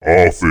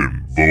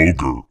Often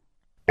vulgar,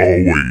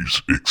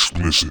 always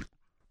explicit,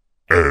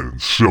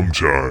 and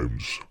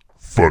sometimes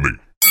funny.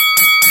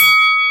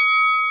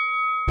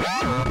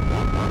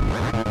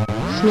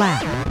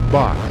 Slap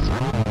Box.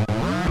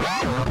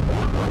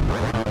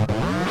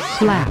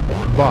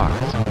 Slap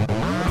Box.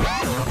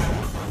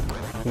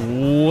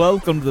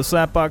 Welcome to the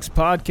Slapbox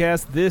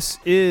Podcast. This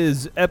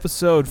is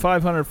episode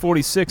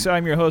 546.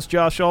 I'm your host,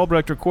 Josh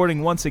Albrecht,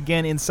 recording once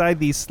again inside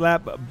the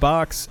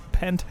Slapbox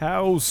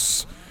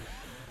penthouse.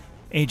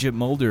 Agent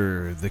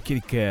Mulder, the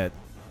kitty cat,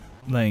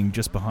 laying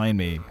just behind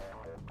me.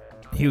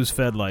 He was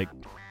fed like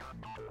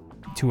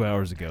 2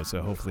 hours ago, so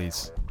hopefully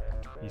he's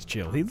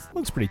chill. He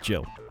looks pretty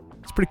chill.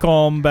 It's pretty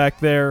calm back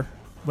there,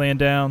 laying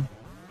down.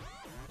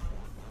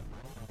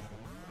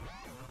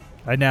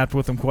 I napped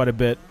with him quite a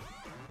bit.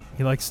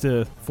 He likes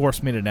to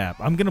force me to nap.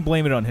 I'm going to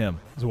blame it on him.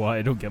 That's why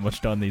I don't get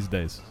much done these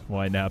days.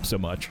 Why I nap so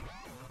much.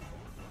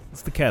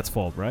 It's the cat's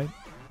fault, right?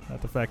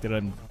 Not the fact that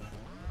I'm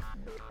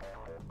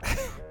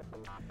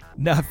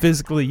not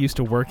physically used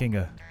to working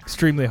a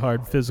extremely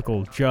hard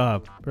physical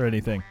job or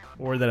anything.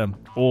 Or that I'm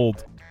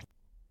old.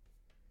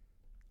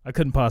 I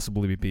couldn't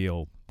possibly be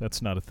old.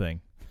 That's not a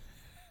thing.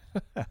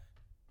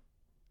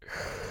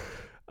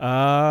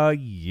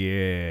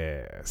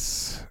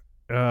 Yes.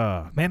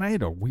 Man, I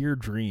had a weird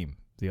dream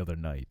the other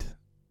night,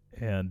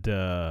 and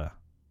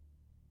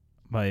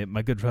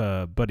my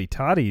good buddy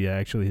Toddy,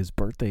 actually his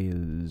birthday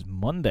is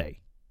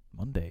Monday,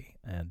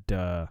 and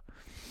I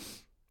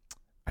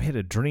had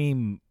a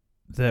dream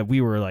that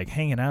we were like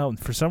hanging out, and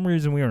for some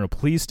reason we were in a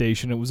police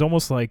station. It was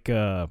almost like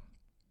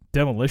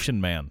Demolition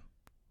Man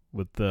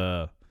with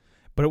but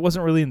it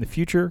wasn't really in the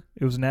future.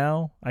 It was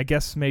now. I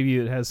guess maybe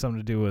it has something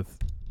to do with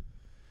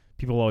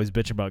people always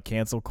bitch about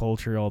cancel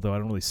culture, although I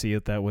don't really see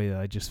it that way.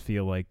 I just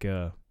feel like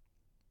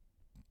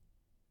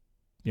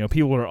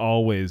people are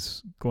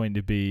always going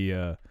to be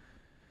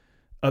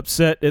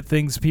upset at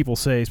things people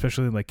say,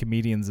 especially like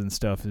comedians and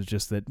stuff. It's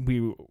just that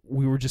we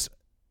were just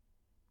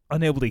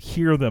unable to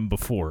hear them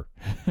before,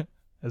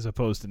 as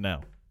opposed to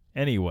now.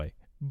 Anyway,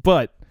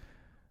 but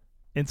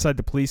inside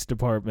the police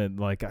department,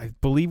 like I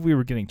believe we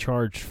were getting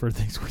charged for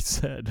things we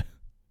said,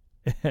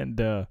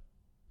 and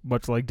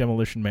much like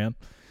Demolition Man.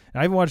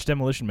 I haven't watched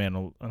Demolition Man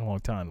in a long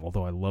time,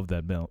 although I love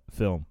that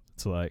film.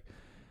 It's like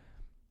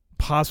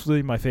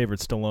possibly my favorite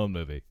Stallone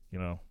movie,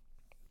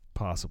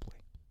 possibly.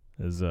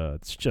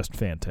 It's just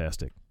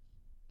fantastic.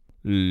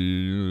 What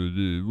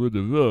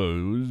the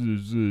fuck?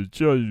 What's this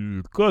charge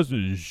of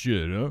custody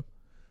shit, huh?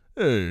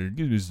 Hey,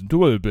 give me some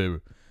toilet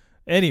paper.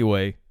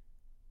 Anyway,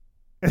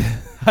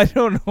 I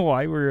don't know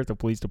why we were at the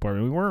police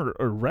department. We weren't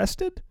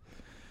arrested,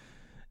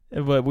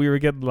 but we were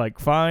getting like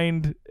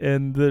fined,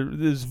 and this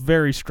is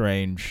very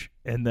strange.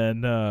 And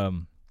then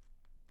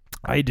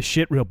I had to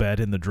shit real bad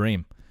in the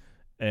dream,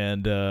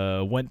 and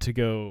went to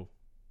go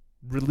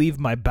relieve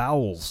my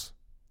bowels,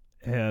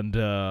 and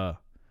it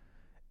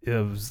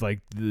was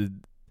like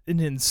an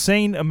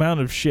insane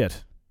amount of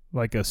shit,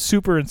 like a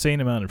super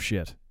insane amount of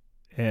shit,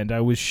 and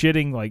I was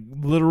shitting like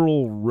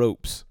literal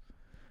ropes,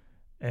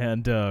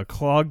 and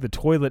clogged the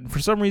toilet. And for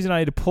some reason, I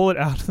had to pull it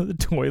out of the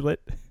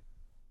toilet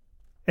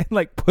and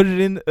like put it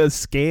in a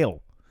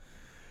scale.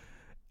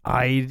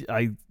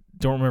 I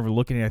don't remember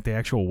looking at the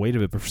actual weight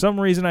of it, but for some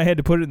reason I had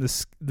to put it in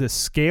this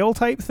scale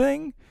type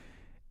thing.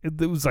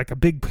 It was like a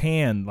big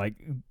pan, like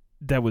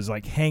that was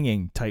like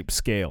hanging type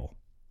scale.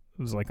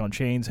 It was like on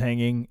chains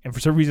hanging, and for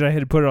some reason I had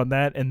to put it on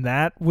that, and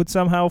that would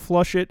somehow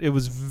flush it. It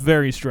was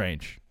very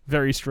strange.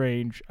 Very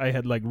strange. I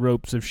had like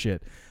ropes of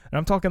shit. And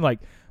I'm talking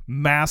like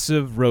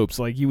massive ropes,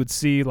 like you would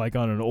see like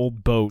on an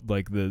old boat,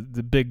 like the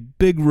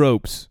big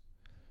ropes.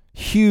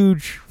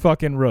 Huge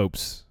fucking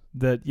ropes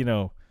that,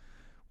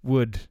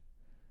 would,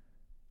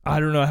 I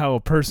don't know how a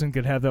person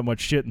could have that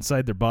much shit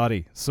inside their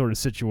body sort of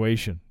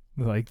situation.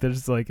 Like,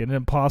 there's like an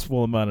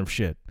impossible amount of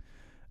shit.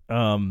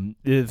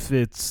 If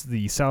it's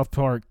the South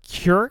Park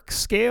Keurig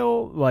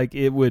scale, like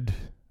it would,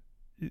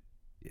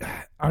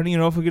 I don't even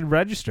know if it could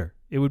register.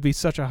 It would be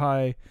such a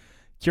high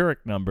Keurig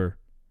number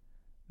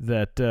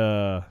that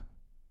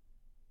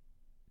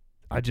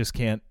I just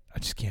can't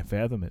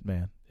fathom it,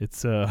 man.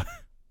 It's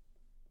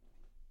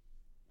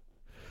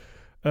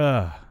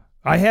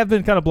I have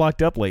been kind of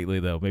blocked up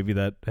lately, though. Maybe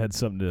that had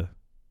something to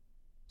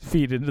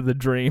feed into the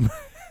dream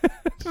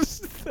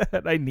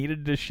that I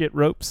needed to shit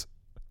ropes.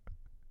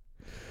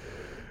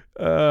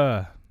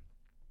 I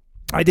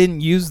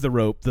didn't use the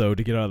rope, though,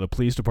 to get out of the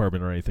police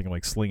department or anything,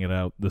 like sling it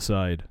out the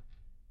side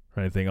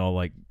or anything, all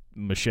like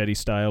machete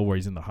style, where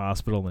he's in the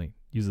hospital and he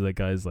uses that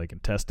guy's like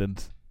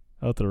intestines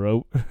out the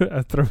rope,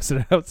 throws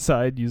it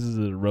outside, uses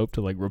a rope to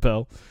like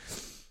rappel.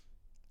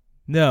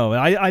 No,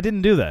 I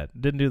didn't do that.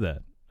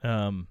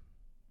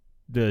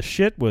 The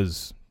shit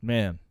was,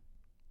 man.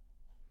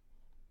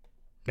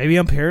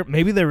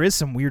 Maybe there is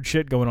some weird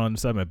shit going on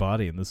inside my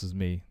body, and this is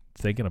me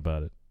thinking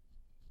about it.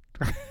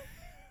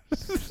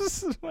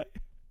 This is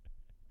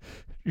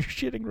you're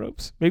shitting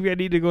ropes. Maybe I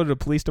need to go to the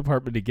police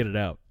department to get it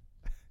out,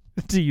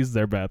 to use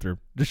their bathroom,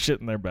 to shit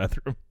in their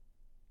bathroom.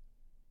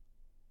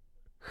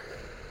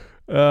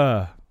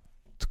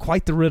 It's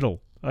quite the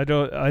riddle. I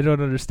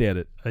don't understand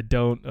it. I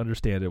don't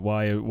understand it.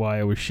 Why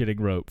I was shitting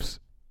ropes.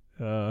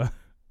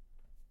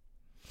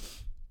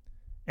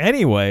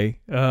 Anyway,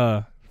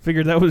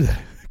 figured that was a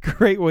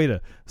great way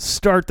to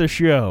start the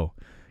show.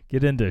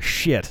 Get into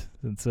shit.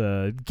 Let's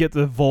get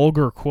the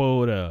vulgar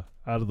quota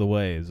out of the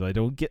way. So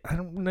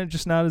I'm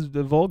just not as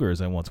vulgar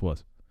as I once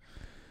was.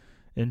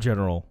 In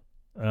general,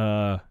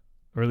 or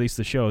at least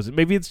the shows.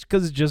 Maybe it's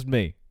because it's just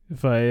me.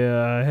 If I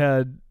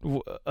had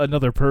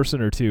another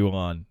person or two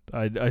on,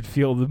 I'd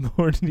feel the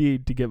more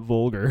need to get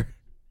vulgar.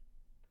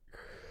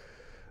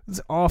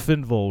 It's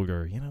often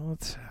vulgar,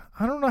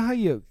 I don't know how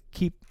you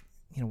keep,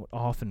 what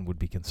often would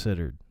be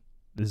considered.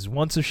 Is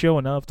once a show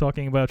enough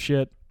talking about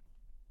shit?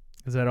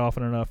 Is that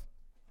often enough?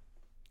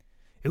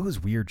 It was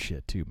weird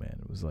shit too, man.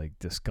 It was like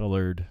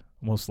discolored,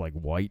 almost like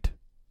white.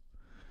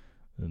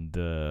 And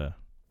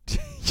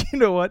you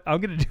know what?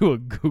 I'm gonna do a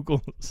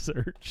Google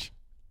search.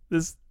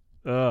 This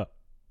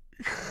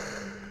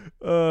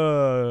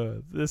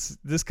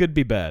could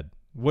be bad.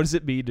 What does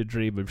it mean to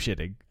dream of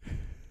shitting?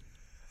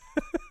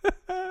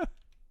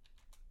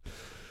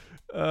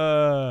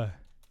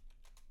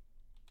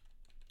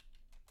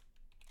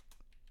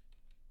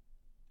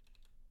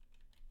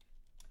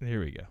 Here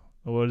we go.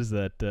 What is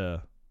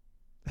that?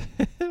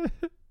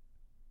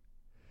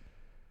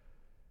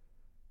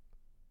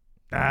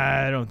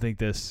 I don't think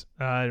this.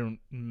 I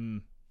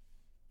don't.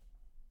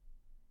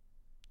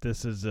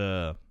 This is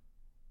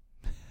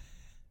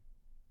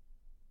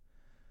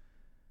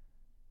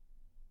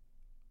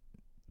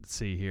Let's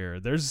see here.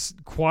 There's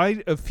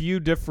quite a few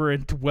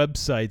different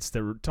websites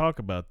that talk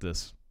about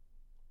this.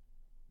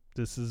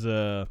 This is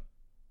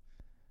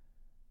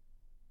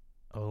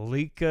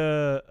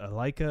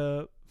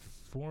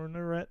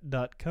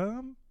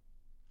AlikaForneret.com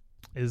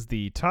is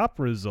the top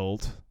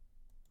result,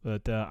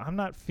 but I'm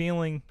not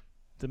feeling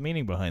the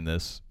meaning behind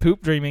this.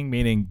 Poop dreaming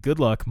meaning good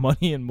luck,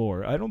 money, and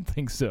more. I don't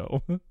think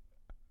so.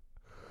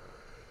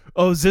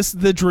 Oh, is this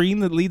the dream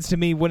that leads to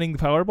me winning the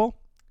Powerball?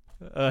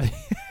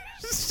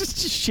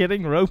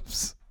 Shitting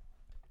ropes.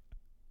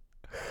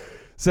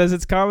 Says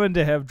it's common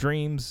to have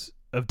dreams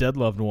of dead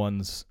loved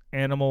ones,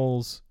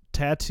 animals,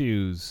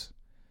 tattoos,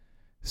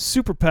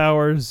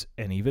 superpowers,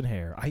 and even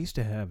hair. I used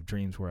to have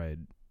dreams where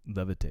I'd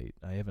levitate.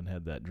 I haven't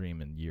had that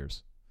dream in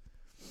years.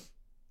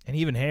 And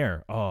even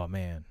hair. Oh,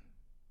 man.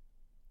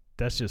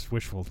 That's just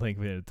wishful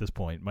thinking at this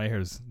point. My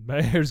hair's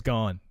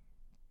gone.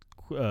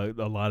 A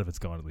lot of it's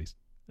gone, at least.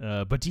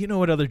 But do you know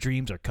what other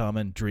dreams are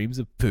common? Dreams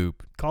of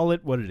poop. Call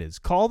it what it is.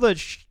 Call the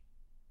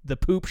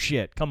poop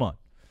shit. Come on.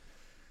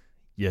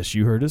 Yes,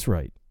 you heard us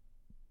right.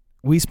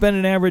 We spend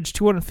an average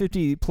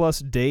 250 plus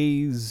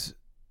days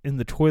in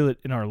the toilet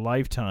in our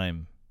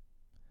lifetime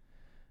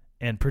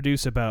and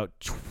produce about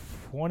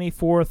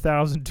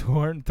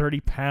 24,230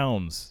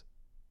 pounds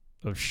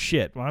of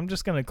shit. Well, I'm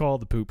just going to call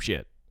the poop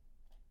shit.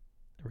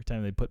 Every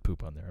time they put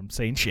poop on there, I'm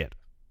saying shit.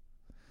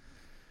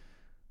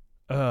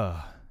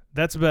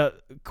 That's about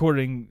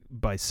according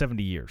by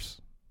 70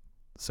 years.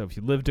 So if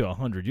you live to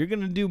 100, you're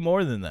going to do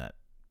more than that.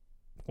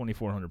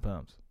 2,400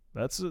 pounds.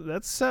 That's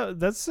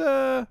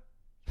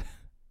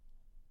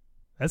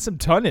some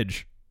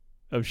tonnage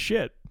of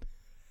shit.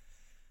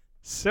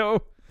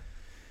 So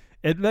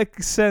it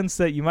makes sense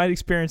that you might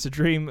experience a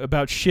dream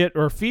about shit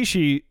or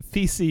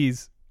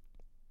feces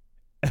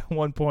at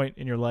one point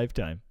in your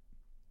lifetime.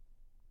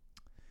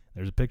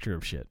 There's a picture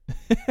of shit.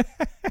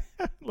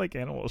 Like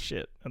animal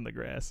shit on the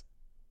grass.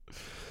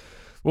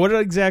 What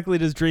exactly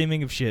does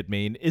dreaming of shit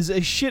mean? Is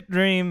a shit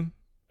dream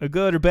a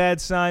good or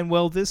bad sign?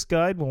 Well, this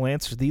guide will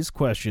answer these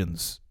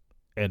questions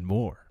and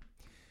more.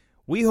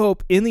 We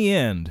hope in the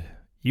end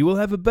you will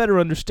have a better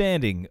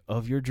understanding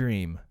of your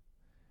dream.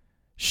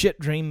 Shit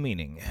dream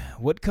meaning.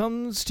 What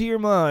comes to your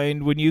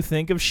mind when you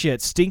think of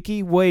shit?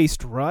 Stinky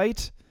waste,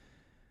 right?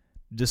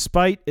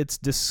 Despite its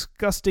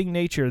disgusting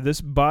nature,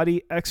 this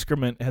body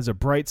excrement has a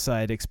bright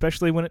side,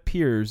 especially when it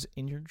appears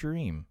in your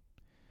dream.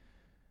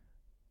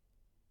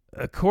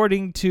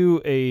 According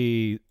to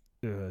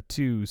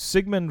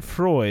Sigmund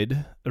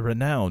Freud, a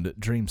renowned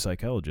dream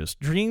psychologist,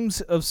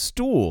 dreams of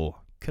stool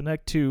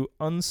connect to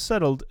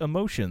unsettled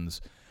emotions,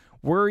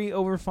 worry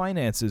over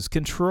finances,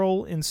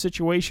 control in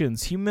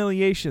situations,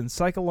 humiliation,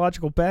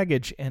 psychological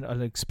baggage, and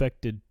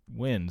unexpected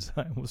wins.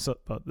 I almost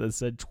thought that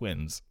said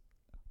twins.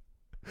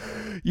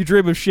 You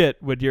dream of shit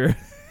when you're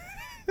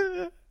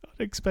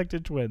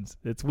unexpected twins.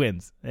 It's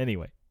wins.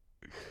 Anyway.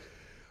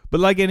 But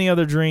like any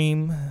other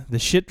dream, the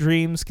shit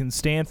dreams can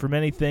stand for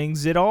many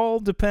things. It all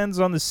depends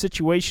on the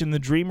situation the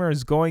dreamer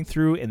is going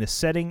through and the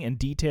setting and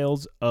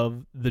details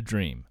of the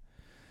dream.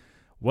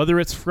 Whether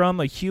it's from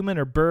a human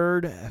or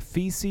bird,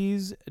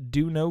 feces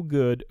do no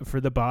good for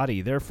the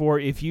body. Therefore,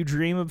 if you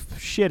dream of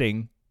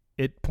shitting,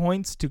 it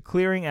points to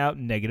clearing out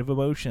negative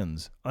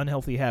emotions,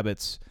 unhealthy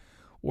habits,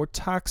 or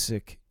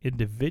toxic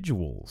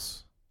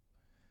individuals.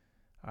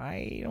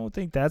 I don't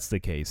think that's the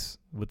case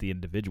with the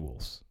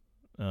individuals.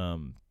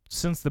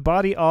 Since the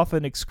body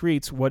often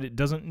excretes what it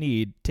doesn't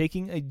need,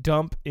 taking a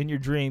dump in your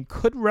dream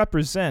could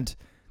represent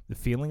the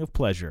feeling of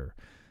pleasure.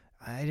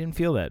 I didn't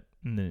feel that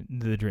in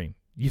the dream.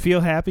 You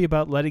feel happy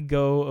about letting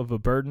go of a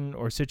burden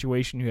or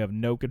situation you have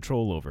no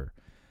control over.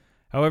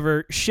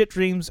 However, shit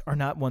dreams are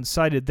not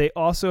one-sided. They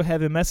also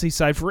have a messy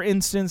side. For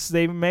instance,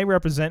 they may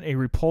represent a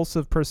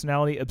repulsive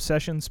personality,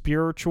 obsession,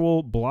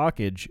 spiritual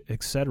blockage,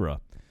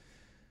 etc.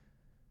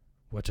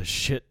 What does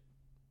shit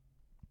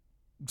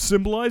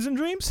symbolize in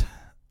dreams?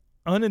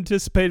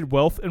 Unanticipated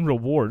wealth and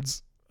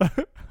rewards.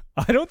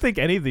 I don't think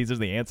any of these are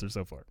the answer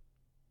so far.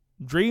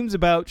 Dreams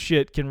about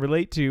shit can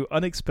relate to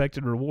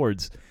unexpected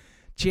rewards.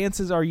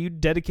 Chances are you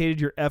dedicated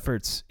your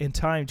efforts and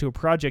time to a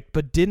project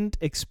but didn't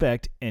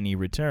expect any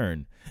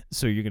return.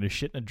 So you're going to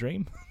shit in a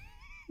dream?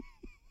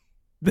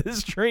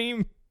 This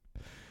dream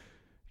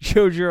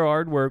shows your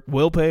hard work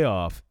will pay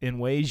off in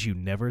ways you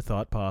never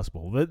thought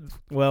possible.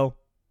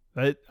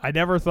 I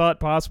never thought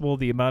possible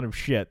the amount of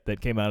shit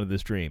that came out of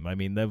this dream. I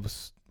mean, that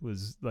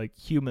was like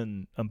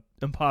human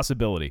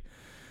impossibility.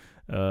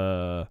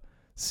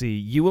 See,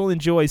 you will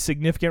enjoy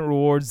significant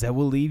rewards that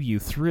will leave you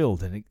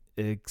thrilled and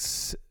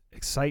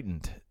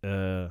excited.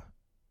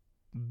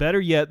 Better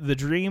yet, the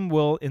dream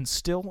will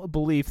instill a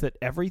belief that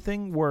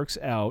everything works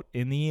out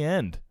in the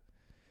end.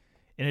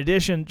 In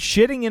addition,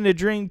 shitting in a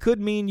dream could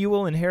mean you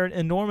will inherit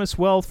enormous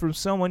wealth from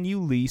someone you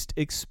least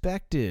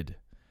expected.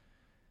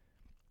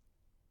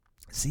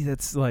 See,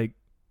 that's like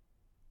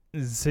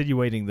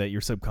insinuating that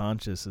your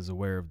subconscious is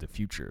aware of the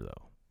future,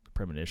 though.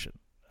 Premonition.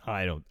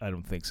 I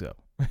don't think so.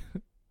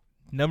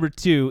 Number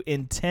 2,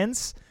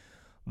 intense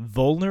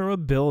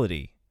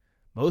vulnerability.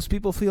 Most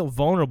people feel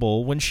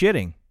vulnerable when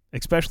shitting,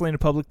 especially in a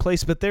public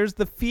place, but there's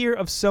the fear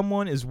of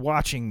someone is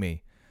watching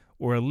me,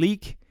 or a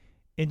leak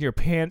in your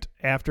pant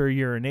after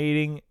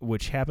urinating,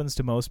 which happens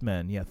to most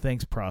men. Yeah,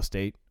 thanks,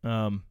 prostate.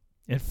 In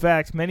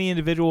fact, many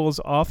individuals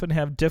often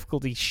have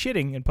difficulty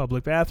shitting in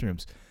public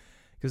bathrooms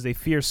because they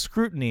fear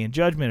scrutiny and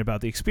judgment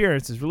about the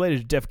experiences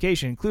related to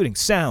defecation, including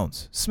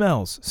sounds,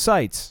 smells,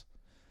 sights.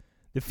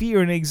 The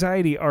fear and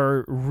anxiety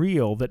are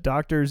real that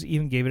doctors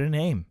even gave it a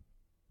name.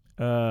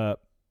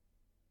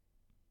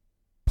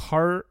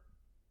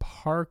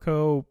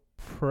 Parcopresis?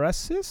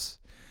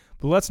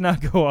 But let's not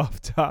go off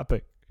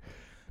topic.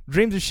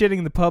 Dreams of shitting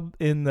in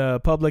the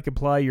public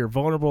imply you're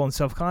vulnerable and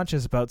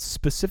self-conscious about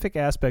specific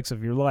aspects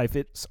of your life.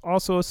 It's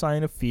also a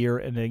sign of fear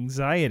and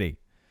anxiety.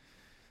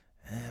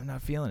 I'm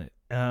not feeling it.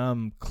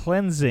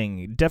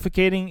 Cleansing.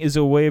 Defecating is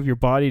a way of your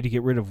body to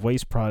get rid of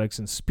waste products.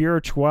 And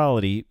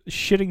spirituality,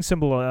 shitting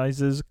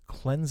symbolizes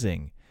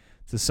cleansing.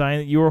 It's a sign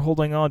that you are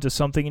holding on to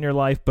something in your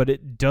life, but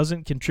it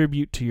doesn't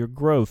contribute to your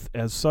growth.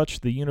 As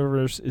such, the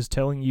universe is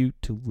telling you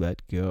to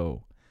let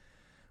go.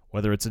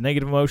 Whether it's a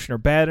negative emotion or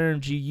bad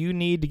energy, you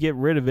need to get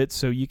rid of it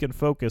so you can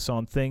focus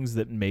on things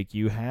that make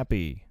you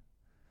happy.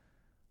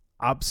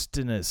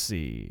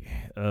 Obstinacy.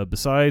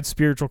 Besides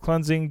spiritual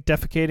cleansing,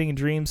 defecating in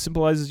dreams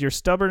symbolizes your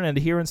stubborn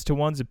adherence to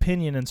one's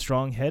opinion and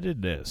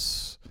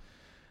strong-headedness.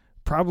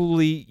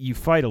 Probably you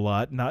fight a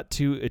lot, not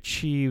to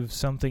achieve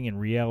something in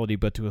reality,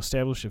 but to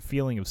establish a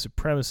feeling of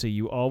supremacy.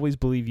 You always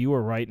believe you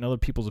are right and other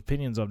people's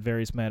opinions on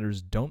various matters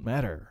don't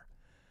matter.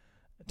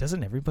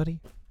 Doesn't everybody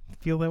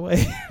feel that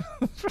way?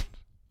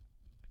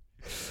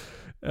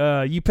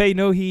 You pay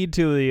no heed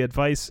to the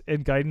advice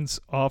and guidance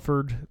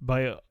offered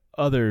by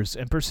others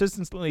and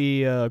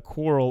persistently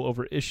quarrel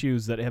over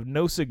issues that have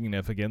no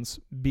significance.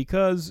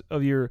 Because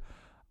of your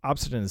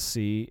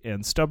obstinacy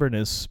and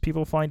stubbornness,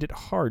 people find it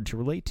hard to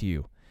relate to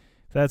you.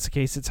 If that's the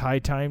case, it's high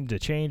time to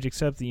change,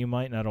 except that you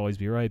might not always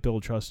be right.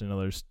 Build trust in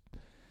others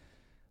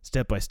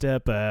step by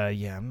step.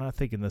 I'm not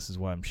thinking this is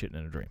why I'm shitting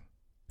in a dream.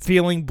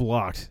 Feeling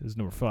blocked is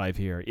number 5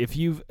 here. If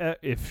you've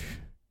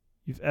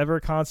ever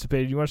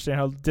constipated, you understand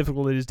how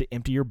difficult it is to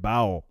empty your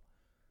bowel.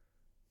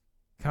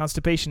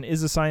 Constipation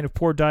is a sign of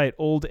poor diet,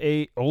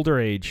 older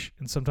age,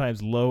 and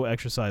sometimes low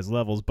exercise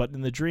levels. But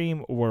in the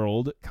dream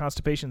world,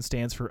 constipation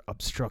stands for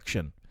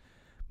obstruction.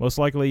 Most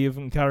likely, you've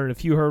encountered a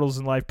few hurdles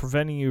in life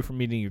preventing you from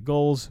meeting your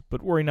goals.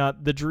 But worry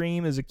not, the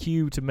dream is a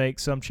cue to make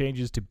some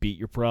changes to beat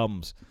your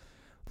problems.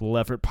 With a little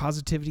effort,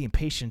 positivity, and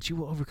patience, you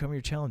will overcome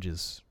your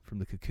challenges from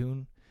the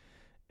cocoon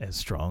as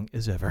strong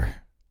as ever.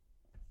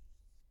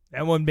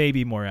 That one may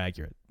be more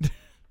accurate.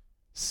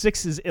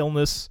 6 is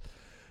illness.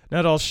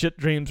 Not all shit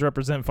dreams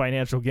represent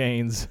financial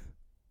gains.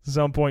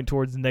 Some point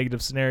towards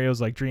negative scenarios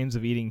like dreams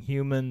of eating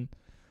human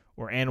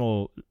or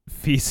animal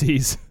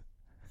feces.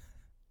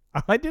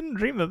 I didn't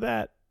dream of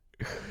that.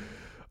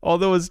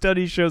 Although a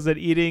study shows that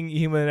eating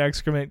human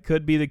excrement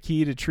could be the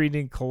key to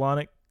treating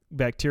colonic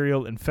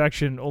bacterial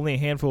infection, only a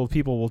handful of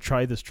people will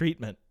try this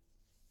treatment.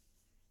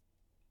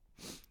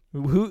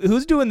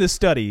 Who's doing this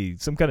study?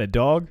 Some kind of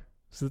dog?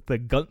 Is it the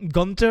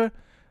Gunter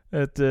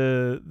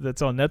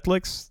that's on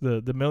Netflix?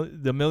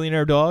 The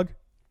millionaire dog?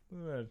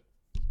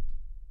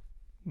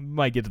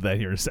 Might get to that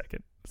here in a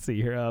second. Let's see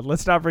here.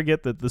 Let's not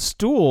forget that the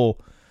stool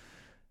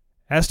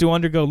has to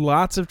undergo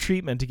lots of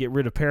treatment to get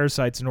rid of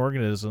parasites and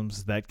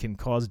organisms that can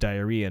cause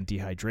diarrhea and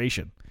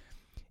dehydration.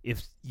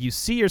 If you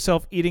see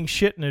yourself eating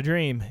shit in a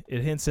dream,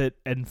 it hints at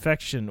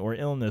infection or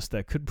illness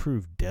that could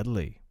prove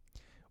deadly.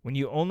 When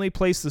you only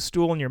place the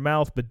stool in your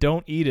mouth but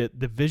don't eat it,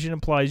 the vision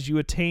implies you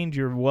attained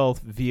your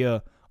wealth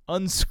via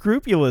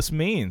unscrupulous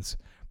means.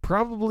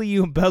 Probably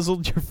you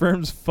embezzled your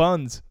firm's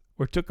funds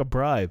or took a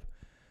bribe.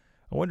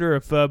 I wonder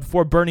if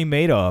before Bernie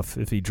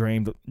Madoff, if he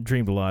dreamed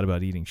a lot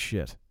about eating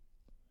shit.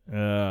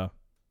 Yeah,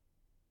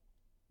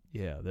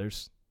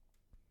 there's.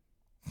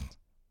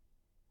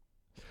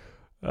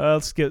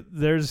 Let's get.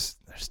 There's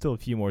still a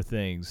few more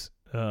things.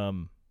 Let's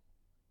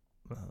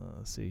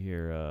see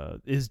here.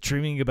 Is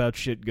dreaming about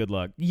shit good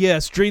luck?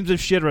 Yes, dreams of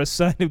shit are a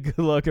sign of good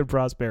luck and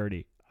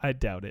prosperity. I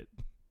doubt it.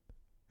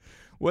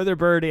 Whether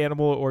bird,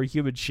 animal, or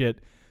human shit,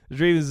 the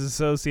dream is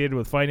associated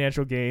with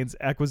financial gains,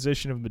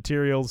 acquisition of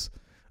materials.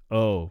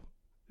 Oh,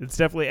 it's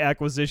definitely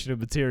acquisition of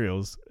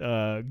materials.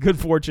 Good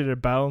fortune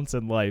and balance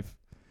in life.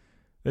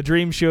 The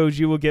dream shows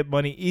you will get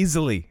money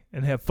easily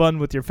and have fun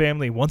with your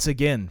family once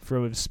again.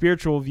 From a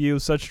spiritual view,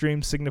 such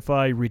dreams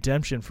signify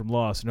redemption from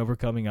loss and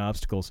overcoming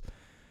obstacles.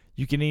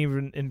 You can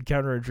even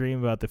encounter a dream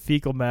about the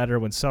fecal matter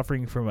when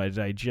suffering from a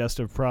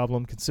digestive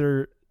problem.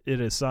 Consider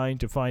it a sign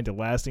to find a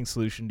lasting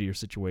solution to your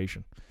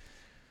situation.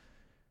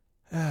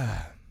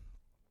 Yeah,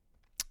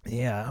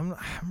 I'm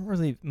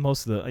really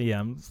most of the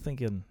I'm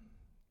thinking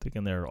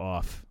they're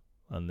off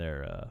on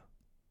their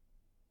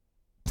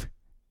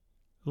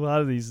a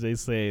lot of these they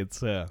say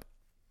it's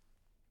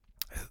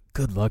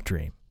good luck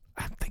dream.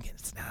 I'm thinking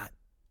it's not.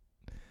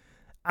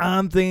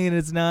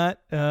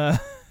 I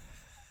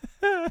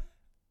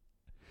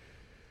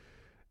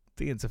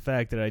think it's the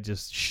fact that I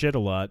just shit a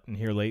lot, and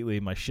here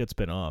lately my shit's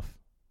been off.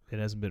 It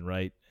hasn't been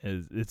right.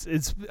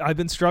 It's I've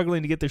been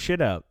struggling to get the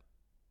shit out,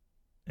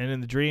 and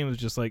in the dream it was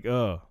just like,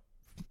 oh,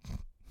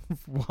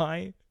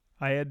 why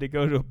I had to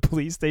go to a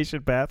police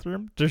station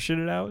bathroom to shit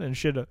it out and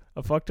shit a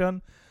fuck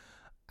ton.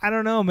 I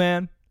don't know,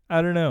 man.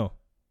 I don't know.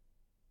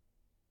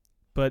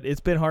 But it's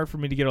been hard for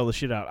me to get all the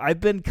shit out. I've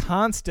been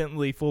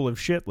constantly full of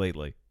shit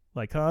lately,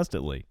 like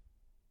constantly.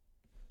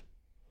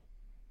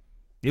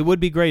 It would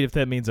be great if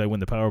that means I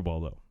win the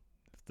Powerball, though.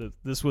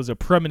 This was a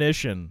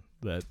premonition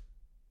that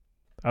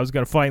I was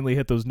going to finally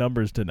hit those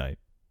numbers tonight.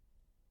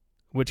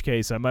 In which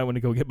case, I might want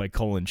to go get my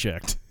colon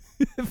checked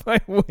if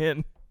I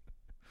win.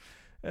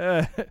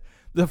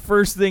 The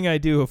first thing I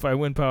do if I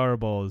win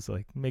Powerball is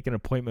like make an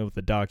appointment with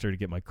the doctor to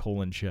get my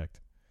colon checked.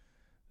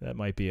 That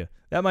might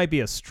be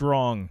a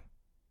strong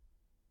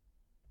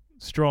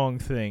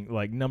thing,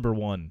 like number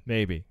one,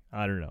 maybe.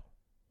 I don't know.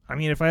 I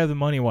mean, if I have the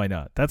money, why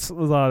not? That's a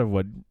lot of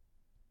what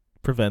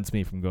prevents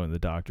me from going to the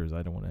doctors.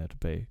 I don't want to have to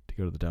pay to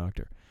go to the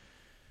doctor.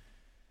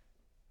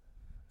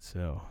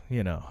 So,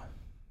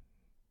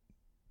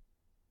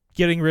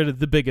 getting rid of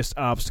the biggest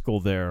obstacle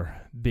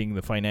there being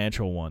the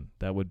financial one,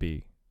 that would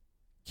be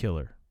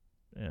killer.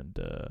 And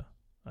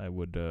I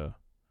would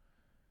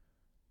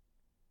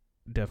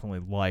definitely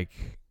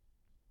like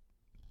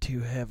to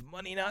have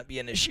money not be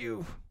an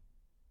issue.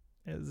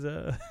 As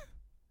now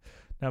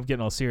I'm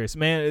getting all serious.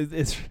 Man,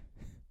 it's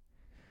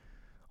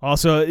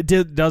also,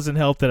 it doesn't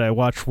help that I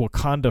watched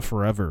Wakanda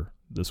Forever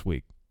this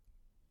week.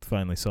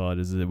 Finally saw it.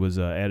 It was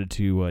added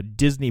to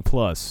Disney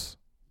Plus,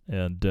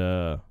 and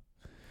I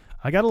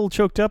got a little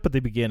choked up at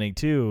the beginning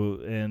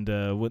too. And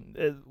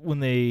when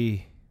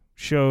they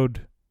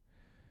showed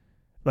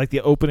like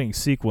the opening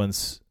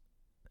sequence,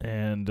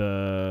 and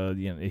they're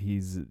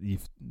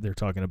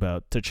talking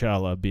about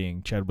T'Challa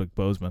being Chadwick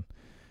Boseman.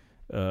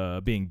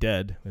 Being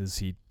dead, as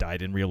he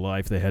died in real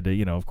life. They had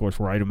to, of course,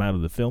 write him out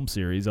of the film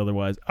series.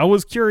 Otherwise, I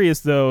was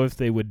curious, though, if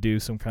they would do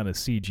some kind of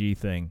CG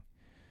thing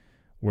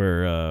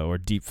where, or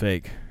deep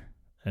fake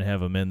and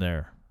have him in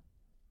there.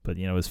 But,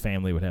 his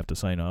family would have to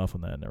sign off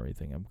on that and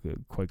everything. I'm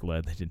quite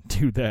glad they didn't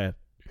do that.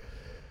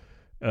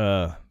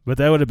 But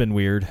that would have been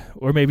weird.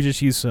 Or maybe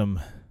just use some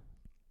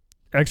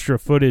extra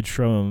footage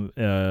from,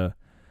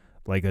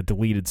 like a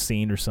deleted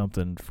scene or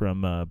something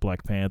from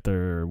Black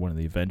Panther or one of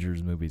the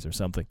Avengers movies or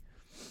something.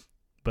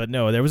 But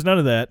no, there was none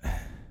of that.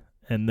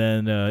 And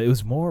then it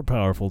was more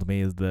powerful to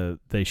me is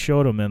they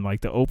showed him in like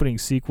the opening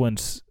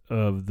sequence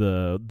of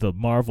the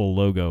Marvel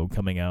logo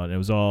coming out, and it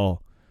was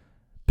all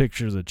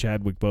pictures of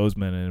Chadwick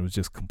Boseman, and it was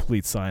just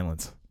complete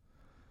silence.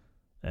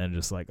 And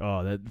just like,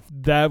 oh,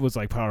 that was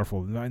like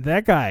powerful.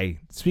 That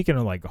guy, speaking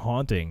of like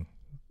haunting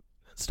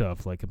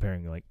stuff, like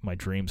comparing like my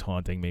dreams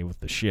haunting me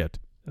with the shit.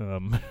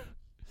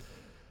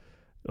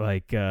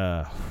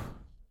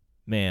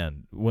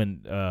 Man,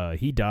 when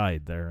he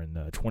died there in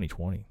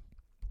 2020,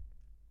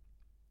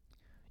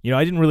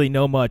 I didn't really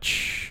know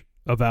much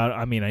about.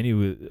 I mean, I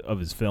knew of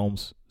his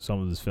films, some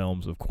of his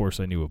films. Of course,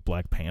 I knew of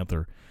Black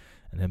Panther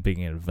and him being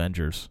in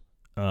Avengers.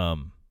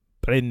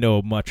 But I didn't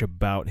know much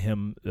about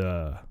him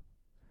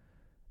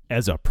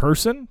as a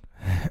person.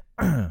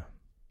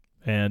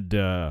 And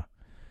to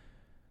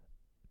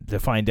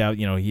find out,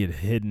 he had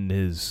hidden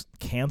his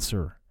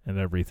cancer and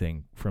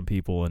everything from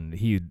people, and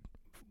he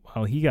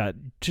got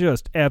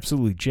just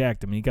absolutely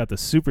jacked. I mean, he got the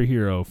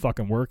superhero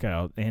fucking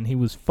workout, and he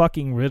was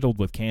fucking riddled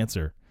with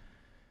cancer.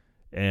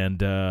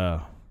 And,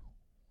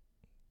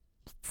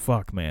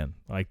 fuck, man.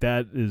 Like,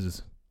 that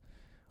is,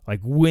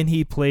 like, when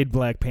he played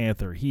Black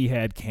Panther, he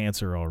had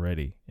cancer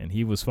already, and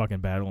he was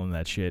fucking battling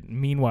that shit.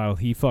 Meanwhile,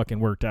 he fucking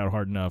worked out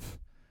hard enough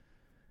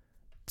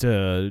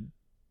to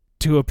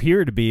to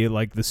appear to be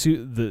like in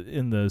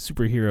the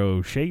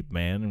superhero shape,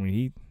 man. I mean,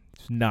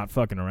 he's not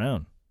fucking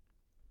around.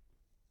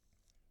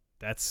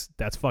 That's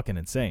fucking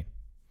insane.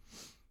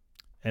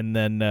 And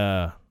then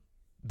the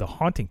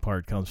haunting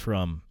part comes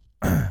from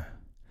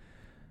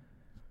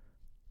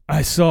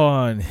I saw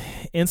on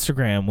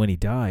Instagram when he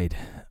died.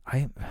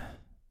 I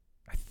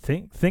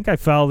think I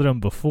followed him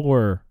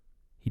before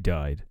he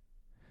died.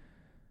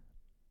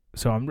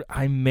 So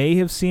I may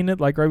have seen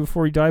it like right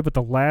before he died, but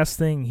the last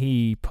thing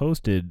he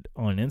posted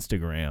on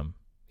Instagram,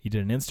 he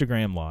did an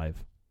Instagram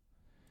live.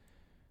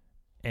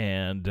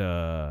 And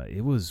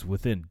it was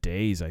within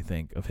days, I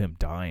think, of him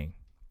dying.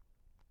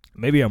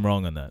 Maybe I'm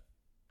wrong on that.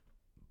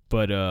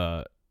 But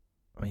I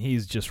mean,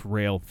 he's just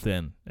rail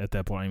thin at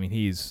that point. I mean,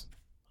 he's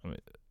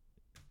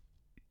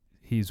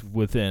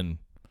within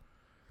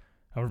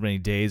however many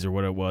days or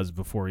what it was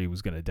before he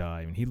was going to die.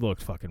 I mean, he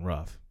looked fucking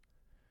rough.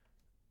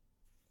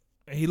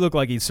 He looked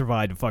like he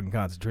survived a fucking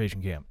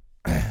concentration camp.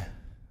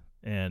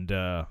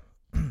 And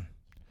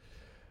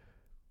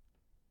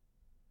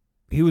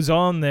he was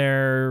on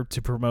there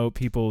to promote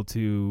people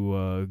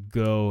to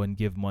go and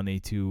give money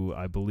to,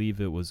 I believe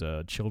it was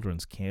a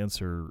children's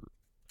cancer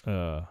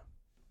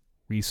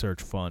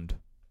research fund.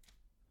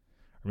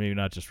 Or maybe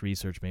not just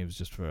research, maybe it was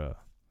just for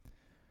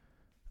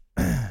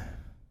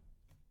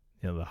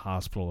the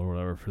hospital or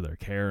whatever for their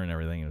care and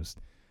everything. It was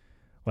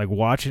like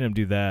watching him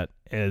do that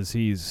as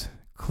he's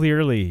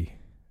clearly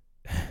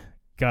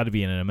got to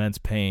be in an immense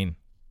pain,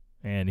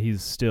 and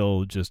he's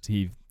still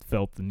he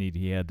felt the need.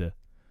 He had to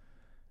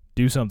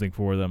do something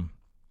for them.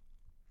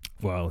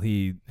 Well,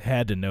 he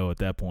had to know at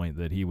that point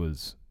that he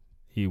was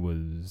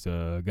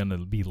gonna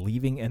be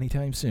leaving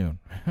anytime soon,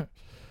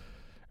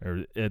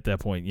 or at that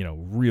point,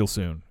 real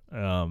soon.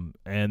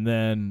 And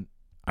then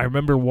I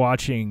remember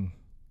watching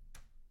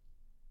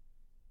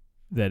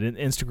that in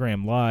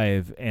Instagram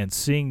live and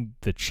seeing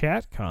the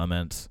chat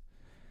comments.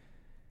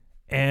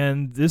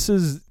 And this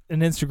is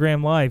an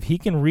Instagram live. He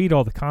can read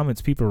all the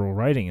comments people are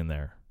writing in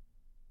there.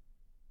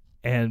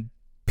 And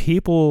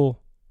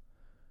people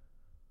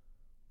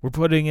were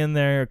putting in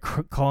there,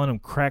 calling him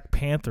Crack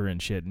Panther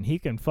and shit. And he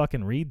can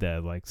fucking read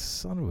that. Like,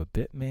 son of a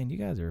bit, man, you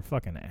guys are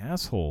fucking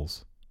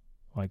assholes.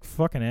 Like,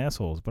 fucking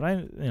assholes.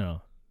 But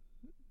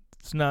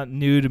it's not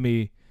new to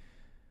me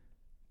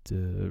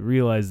to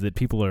realize that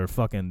people are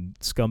fucking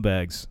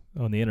scumbags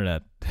on the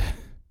internet.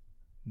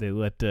 They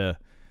let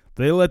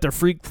their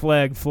freak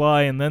flag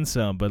fly and then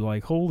some, but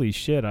like, holy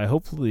shit,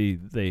 hopefully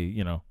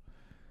they,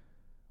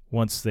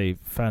 once they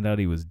found out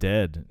he was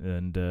dead.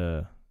 And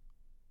I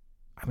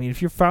mean, if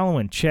you're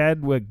following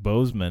Chadwick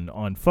Boseman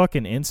on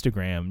fucking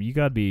Instagram, you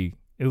gotta be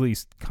at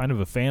least kind of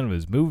a fan of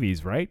his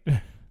movies, right?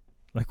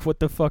 Like, what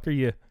the fuck are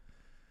you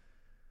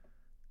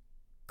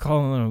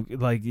calling him?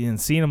 Like,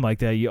 and seeing him like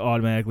that, you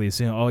automatically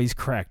assume, oh, he's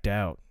cracked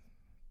out.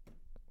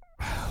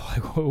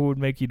 Like, what would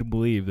make you to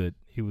believe that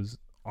he was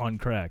on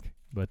crack?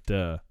 But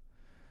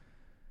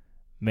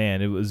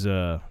man, it was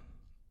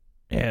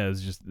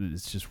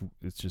it's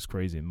just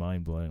crazy and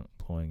mind blowing.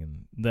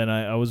 And then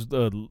I was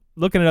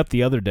looking it up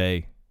the other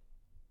day,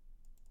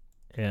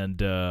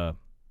 and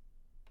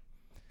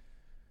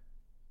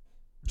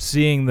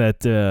seeing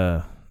that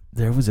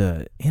there was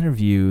a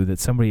interview that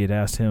somebody had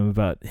asked him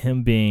about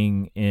him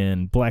being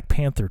in Black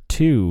Panther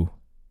 2,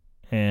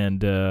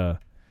 and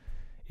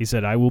he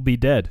said, "I will be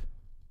dead,"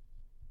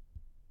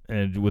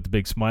 and with a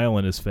big smile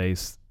on his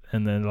face.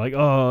 And then like,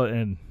 oh,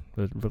 and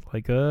but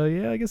like,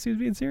 yeah, I guess he was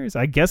being serious.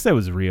 I guess that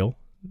was real.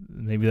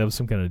 Maybe that was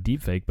some kind of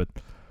deep fake, but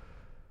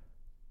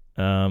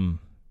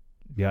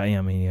yeah,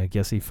 I mean, I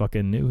guess he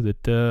fucking knew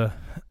that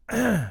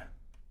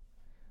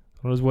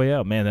on his way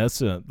out. Man,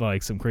 that's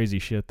like some crazy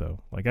shit though.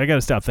 Like, I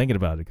gotta stop thinking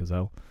about it because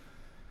I'll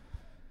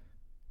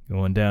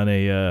going down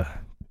a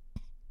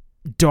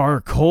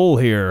dark hole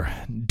here.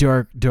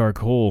 Dark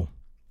hole.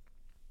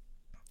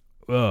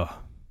 Ugh.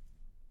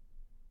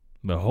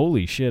 But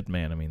holy shit,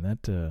 man. I mean,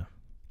 that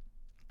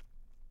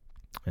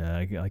yeah,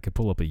 I could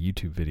pull up a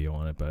YouTube video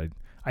on it, but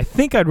I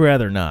think I'd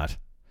rather not.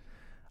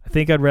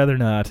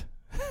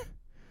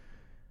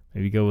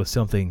 Maybe go with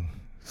something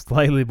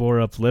slightly more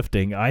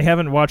uplifting. I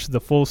haven't watched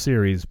the full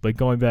series, but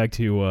going back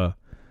to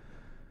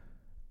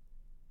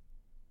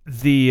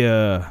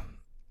the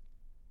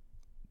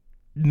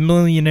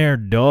millionaire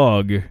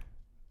dog,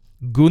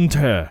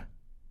 Gunther.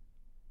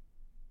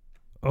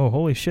 Oh,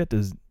 holy shit,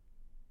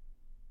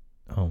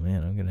 oh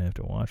man, I'm gonna have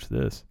to watch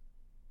this.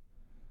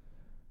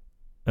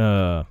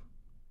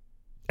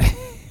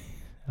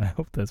 I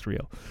hope that's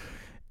real.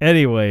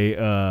 Anyway,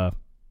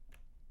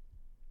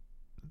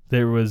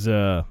 there was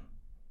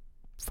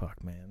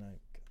fuck, man.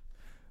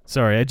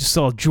 Sorry, I just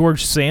saw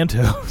George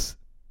Santos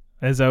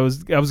as I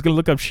was gonna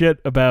look up shit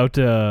about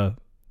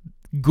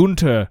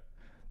Gunther,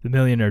 the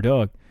millionaire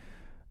dog.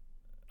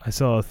 I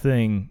saw a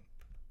thing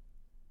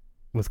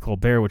with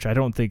Colbert, which I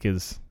don't think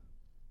is.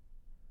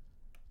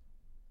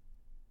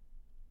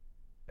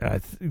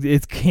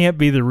 It can't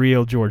be the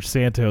real George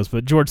Santos,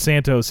 but George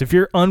Santos, if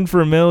you're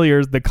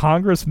unfamiliar, the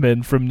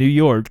congressman from New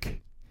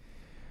York,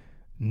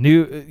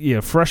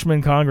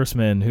 freshman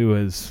congressman who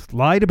has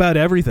lied about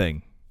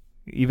everything,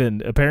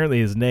 Even apparently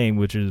his name,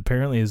 which is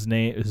apparently his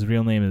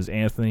real name is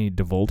Anthony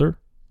DeVolder.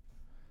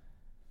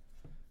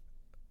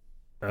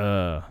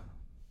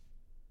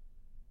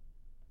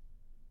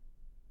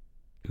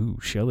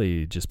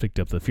 Shelley just picked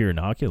up the Fear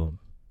Inoculum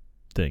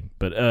thing.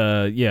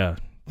 But, yeah.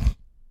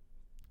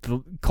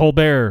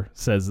 Colbert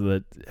says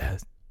that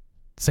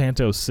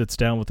Santos sits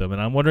down with him, and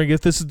I'm wondering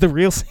if this is the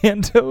real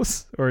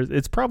Santos, or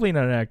it's probably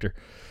not an actor.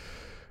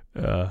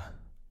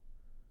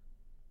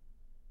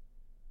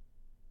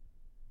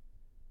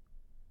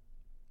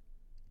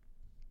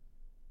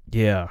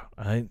 Yeah,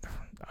 I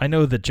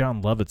know that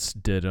John Lovitz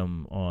did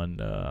him on,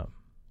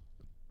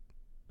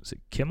 was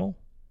it Kimmel?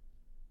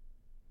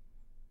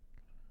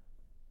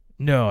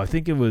 No, I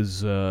think it was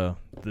the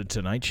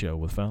Tonight Show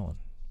with Fallon.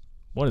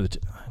 One of the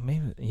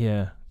maybe,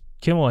 yeah.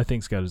 Kimmel, I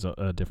think's got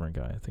a different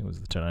guy. I think it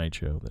was the Tonight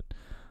Show that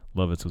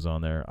Lovitz was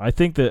on there. I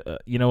think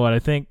that you know what I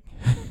think.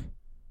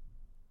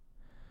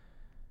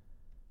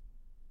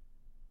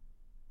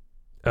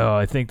 Oh,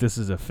 I think this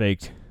is a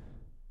fake.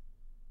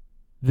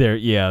 There,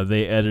 yeah,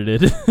 they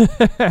edited.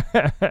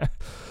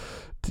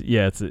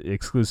 Yeah, it's an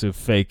exclusive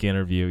fake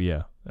interview.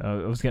 Yeah, I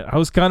was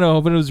kind of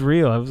hoping it was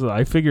real.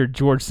 I figured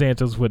George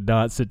Santos would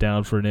not sit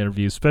down for an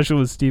interview, especially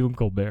with Stephen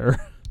Colbert.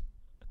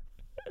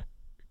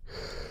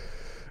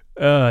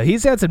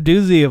 He's had some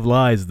doozy of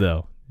lies,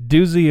 though.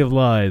 Doozy of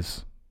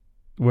lies.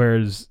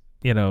 Whereas,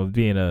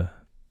 being a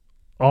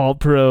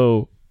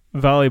all-pro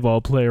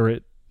volleyball player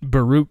at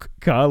Baruch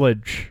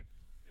College,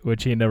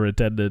 which he never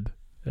attended,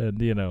 and,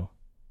 the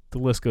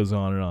list goes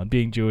on and on.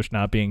 Being Jewish,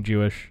 not being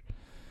Jewish.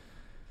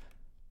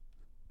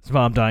 His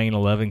mom dying in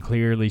 11.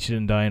 Clearly, she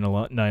didn't die in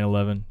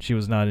 9/11. She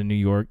was not in New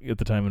York at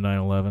the time of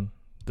 9/11.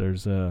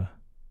 There's,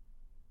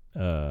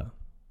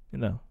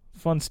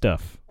 fun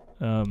stuff.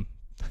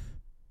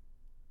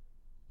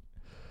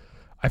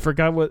 I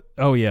forgot what.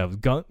 Oh yeah,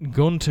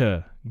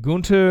 Gunter,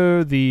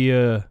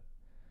 the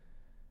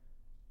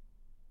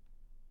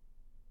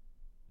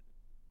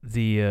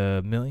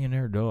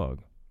millionaire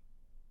dog.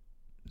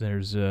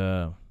 There's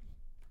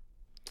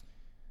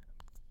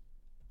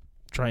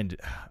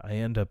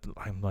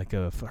I'm like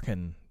a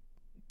fucking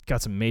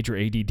got some major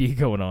ADD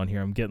going on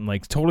here. I'm getting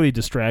like totally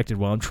distracted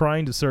while I'm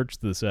trying to search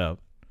this out.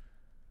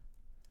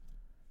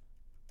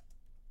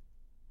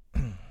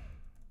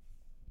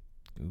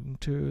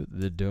 Gunter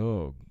the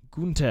dog.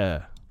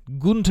 Gunter.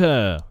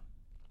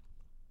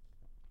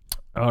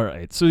 All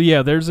right. So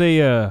yeah, there's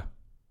a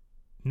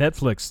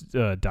Netflix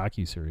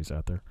docuseries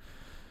out there.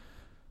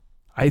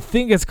 I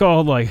think it's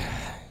called like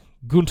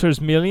Gunter's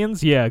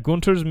Millions. Yeah,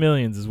 Gunter's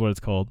Millions is what it's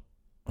called.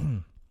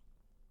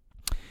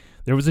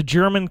 There was a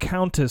German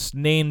countess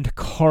named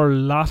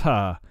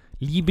Carlotta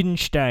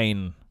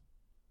Liebenstein.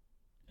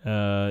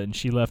 And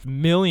she left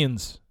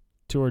millions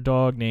to her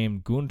dog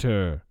named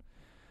Gunter.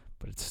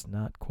 But it's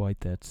not quite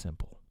that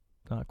simple.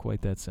 Not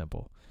quite that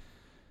simple.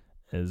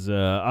 As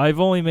I've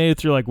only made it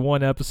through like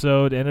one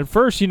episode, and at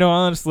first,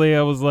 honestly,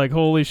 I was like,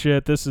 "Holy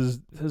shit, this is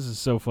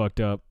so fucked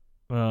up."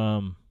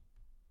 That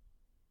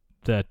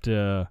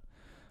I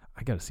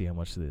gotta see how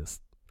much the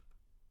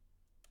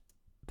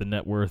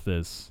net worth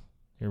is.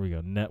 Here we go,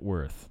 net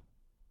worth.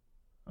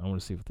 I want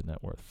to see what the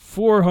net worth.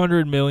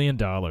 $400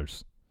 million. A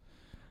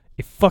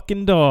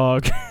fucking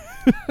dog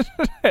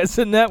has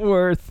a net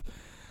worth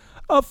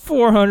of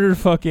 $400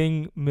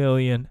 fucking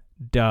million.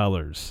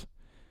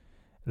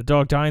 The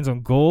dog dines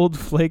on gold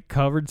flake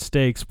covered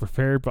steaks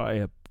prepared by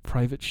a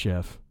private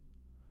chef.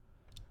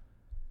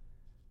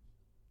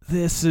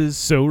 This is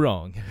so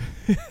wrong.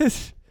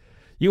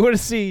 You want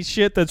to see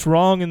shit that's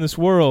wrong in this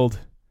world?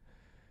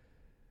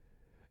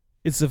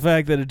 It's the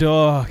fact that a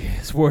dog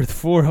is worth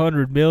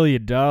 $400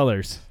 million.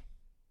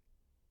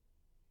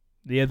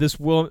 Yeah,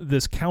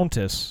 this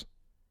countess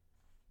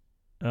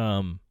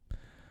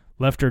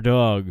left her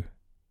dog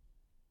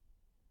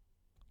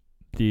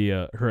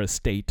her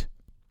estate.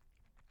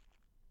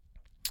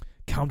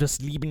 Countess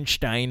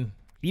Liebenstein.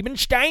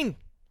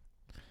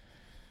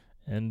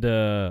 And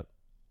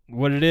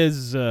what it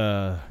is,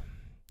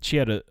 she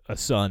had a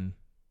son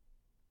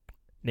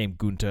named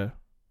Gunter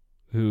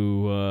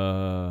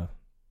who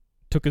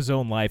took his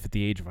own life at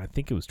the age of, I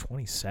think it was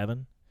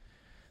 27.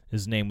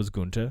 His name was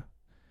Gunter.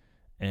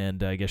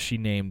 And I guess she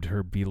named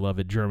her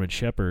beloved German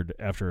Shepherd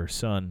after her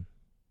son.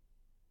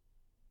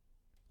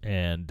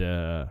 And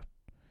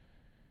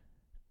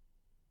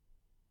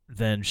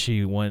then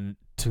she went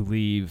to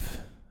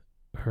leave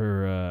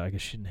her, I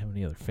guess she didn't have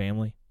any other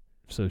family,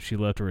 so she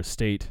left her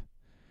estate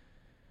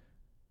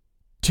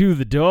to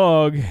the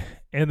dog,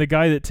 and the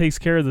guy that takes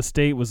care of the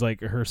estate was like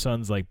her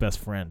son's like best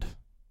friend.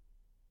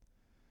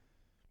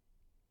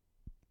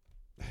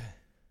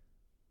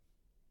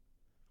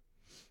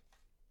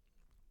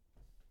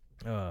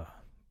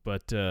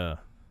 But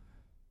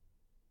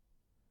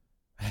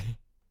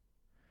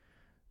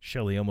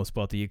Shelley almost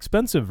bought the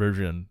expensive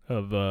version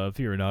of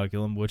Fear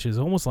Inoculum, which is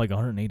almost like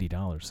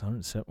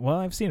 $180. Well,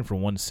 I've seen it for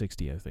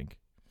 $160, I think.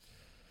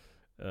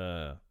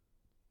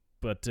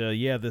 But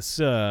yeah, this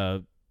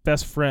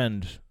best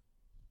friend,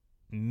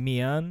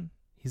 Mian,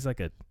 he's like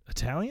a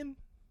Italian?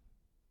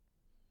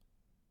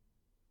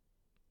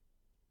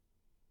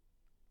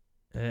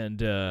 And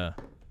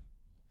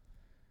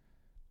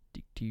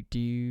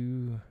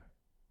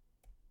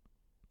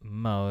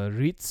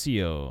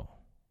Maurizio.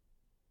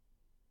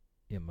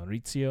 Yeah,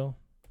 Maurizio.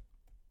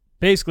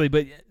 Basically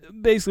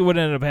what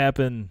ended up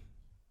happening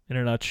in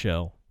a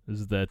nutshell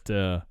is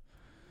that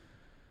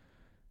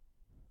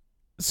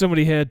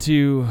somebody had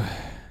to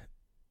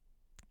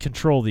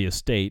control the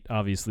estate.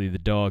 Obviously, the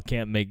dog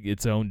can't make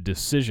its own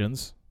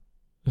decisions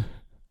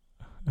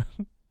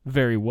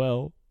very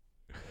well.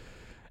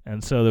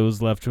 And so it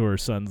was left to her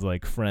son's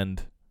like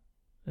friend,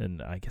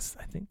 and I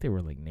think they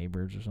were like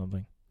neighbors or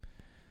something.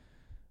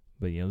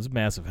 But there's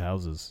massive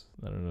houses.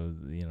 I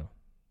don't know,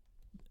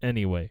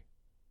 Anyway,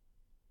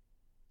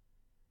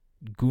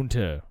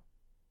 Gunther,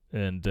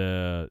 and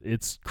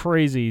it's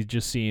crazy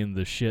just seeing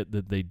the shit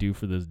that they do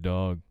for this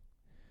dog.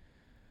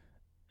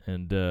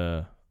 And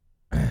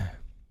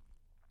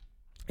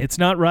it's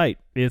not right.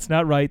 It's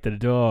not right that a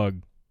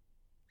dog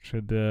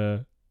should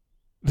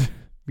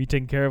be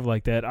taken care of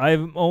like that.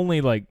 I'm only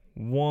like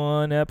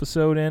one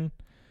episode in,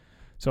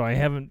 so I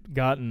haven't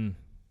gotten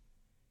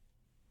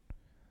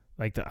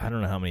like I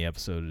don't know how many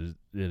episodes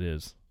it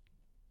is,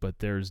 but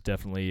there's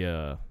definitely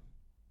a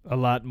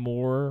lot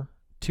more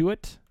to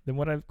it than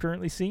what I've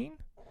currently seen.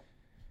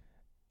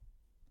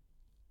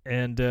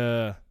 And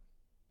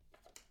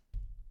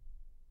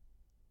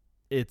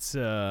it's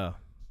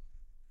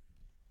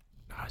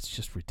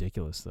just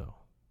ridiculous though.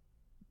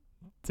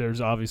 There's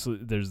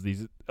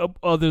these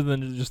other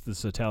than just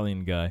this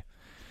Italian guy.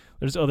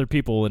 There's other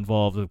people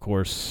involved, of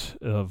course,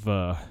 of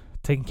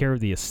taking care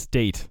of the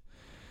estate.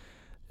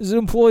 This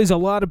employs a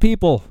lot of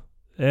people,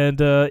 and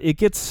it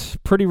gets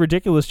pretty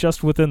ridiculous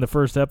just within the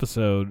first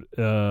episode.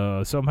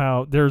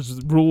 Somehow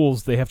there's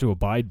rules they have to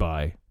abide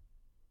by,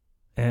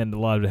 and a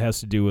lot of it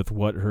has to do with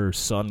what her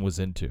son was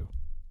into.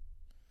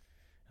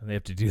 And they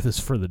have to do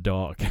this for the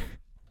dog.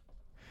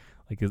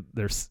 Like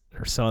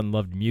her son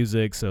loved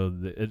music, so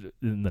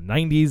in the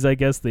 90s, I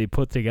guess, they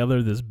put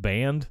together this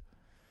band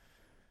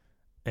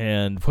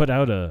and put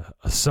out a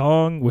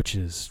song, which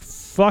is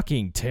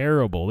fucking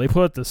terrible. They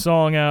put the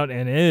song out,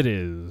 and it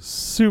is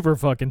super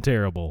fucking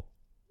terrible.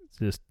 It's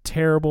just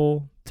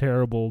terrible,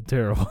 terrible,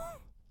 terrible.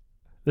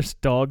 There's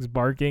dogs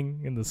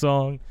barking in the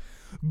song.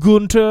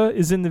 Gunther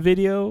is in the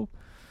video,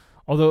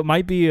 although it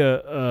might be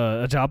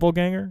a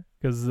doppelganger,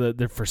 because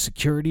they're for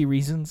security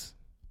reasons.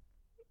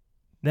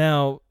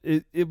 Now,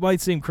 it might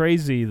seem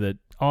crazy that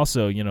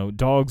also,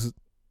 dogs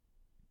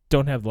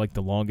don't have like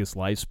the longest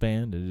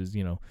lifespan. It is,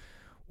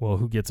 well,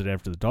 who gets it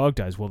after the dog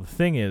dies? Well, the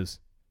thing is,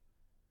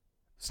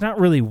 it's not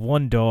really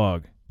one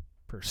dog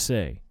per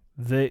se.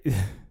 It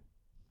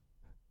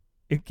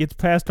gets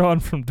passed on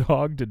from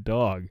dog to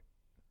dog.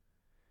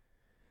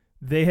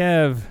 They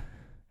have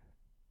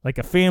like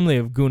a family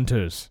of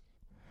Gunthers.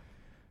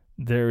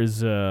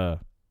 There's I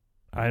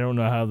don't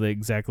know how they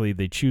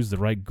choose the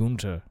right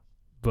Gunther,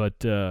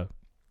 but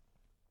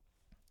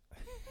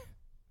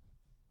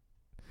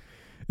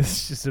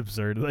it's just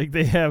absurd. Like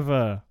they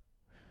have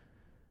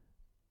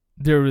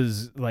there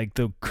was like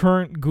the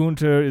current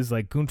Gunther is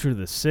like Gunther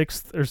the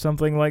 6th or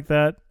something like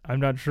that.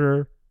 I'm not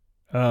sure.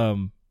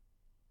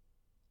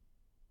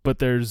 But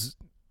there's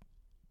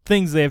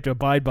things they have to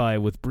abide by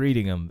with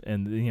breeding them,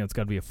 and it's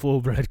got to be a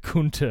full-bred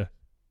Gunther.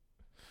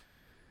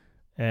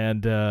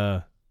 And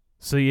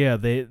so yeah,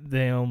 they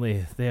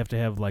have to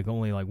have like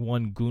only like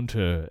one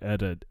Gunther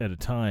at a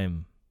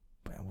time.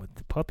 But with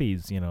the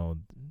puppies,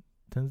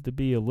 tends to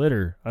be a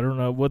litter. I don't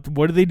know what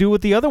do they do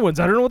with the other ones.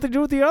 I don't know what they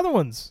do with the other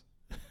ones.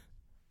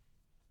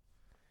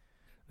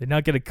 They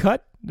not get a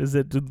cut? Does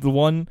the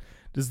one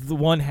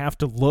have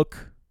to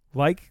look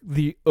like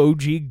the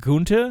OG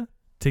Gunther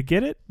to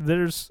get it?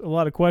 There's a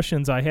lot of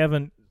questions I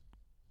haven't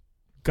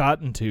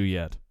gotten to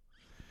yet.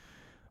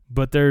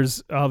 But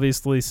there's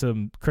obviously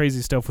some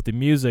crazy stuff with the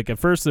music. At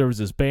first there was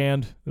this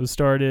band that was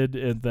started,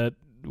 and that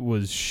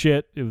was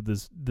shit. It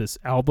was this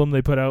album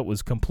they put out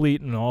was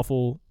complete and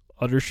awful,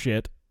 utter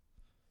shit.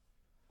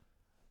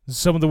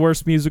 Some of the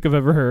worst music I've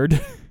ever heard.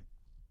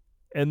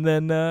 And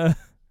then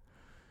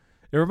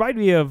it reminded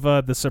me of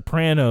The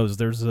Sopranos.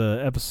 There's an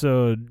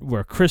episode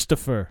where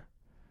Christopher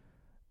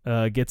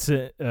gets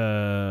it.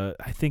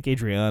 I think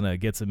Adriana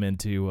gets him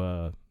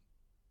into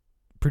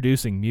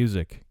producing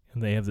music,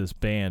 and they have this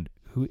band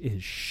who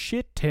is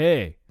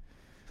shitty.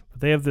 But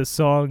they have this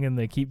song, and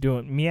they keep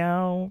doing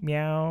meow,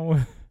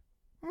 meow,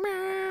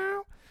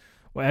 meow.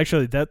 Well,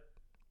 actually,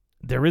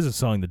 there is a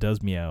song that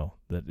does meow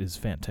that is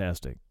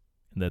fantastic,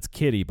 and that's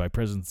Kitty by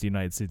Presidents of the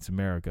United States of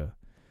America.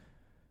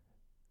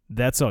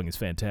 That song is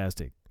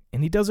fantastic.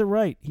 And he does it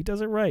right.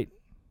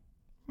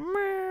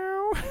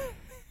 Meow.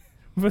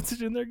 But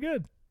they're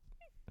good.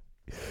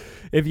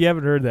 If you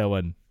haven't heard that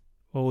one,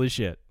 holy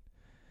shit.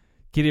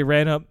 Kitty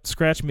ran up,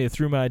 scratched me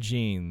through my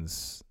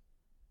jeans.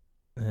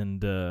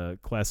 And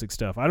classic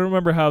stuff. I don't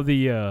remember how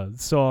the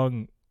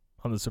song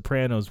on The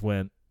Sopranos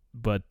went,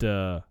 but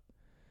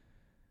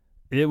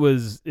it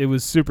was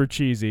super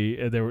cheesy.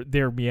 And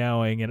they were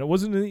meowing, and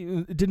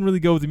it didn't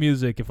really go with the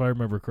music, if I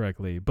remember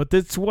correctly. But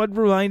that's what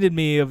reminded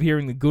me of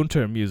hearing the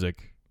Gunther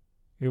music.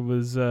 It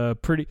was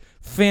pretty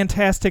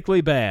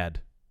fantastically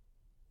bad.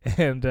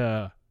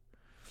 And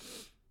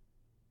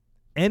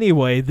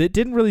anyway, that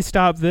didn't really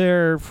stop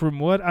there. From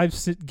what I've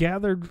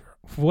gathered,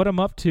 what I'm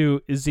up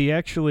to is he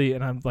actually,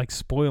 and I'm like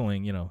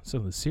spoiling,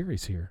 some of the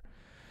series here,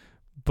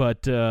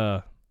 but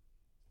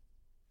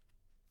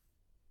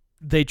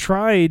they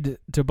tried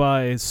to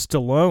buy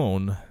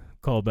Stallone,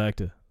 call back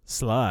to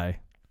Sly,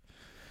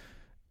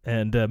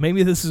 and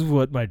maybe this is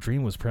what my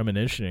dream was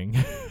premonitioning.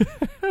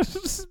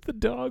 The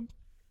dog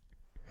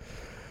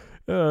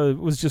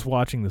was just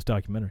watching this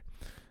documentary.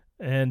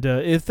 And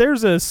if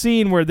there's a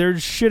scene where they're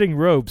shitting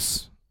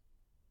ropes,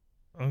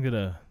 I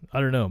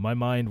don't know, my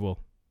mind will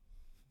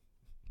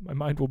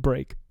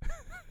break.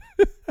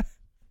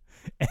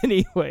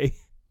 Anyway,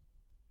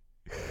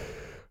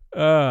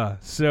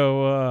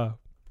 so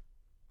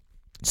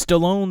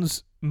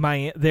Stallone's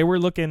they were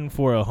looking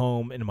for a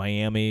home in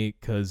Miami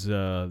because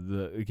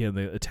the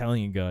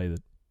Italian guy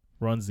that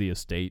runs the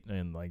estate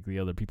and like the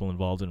other people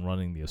involved in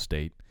running the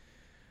estate,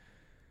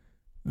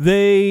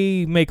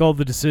 they make all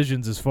the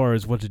decisions as far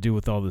as what to do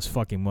with all this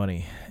fucking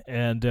money.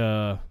 And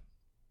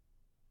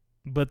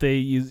but they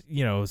use,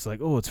 it's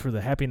like, oh, it's for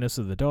the happiness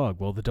of the dog.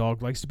 Well, the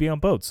dog likes to be on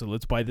boats, so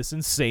let's buy this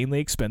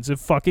insanely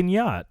expensive fucking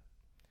yacht.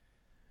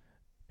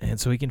 And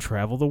so he can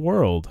travel the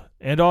world.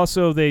 And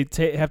also they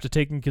have to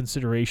take in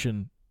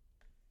consideration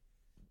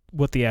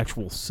what the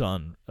actual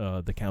son,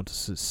 the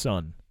Countess's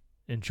son,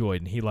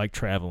 enjoyed. And he liked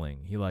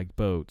traveling. He liked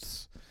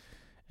boats.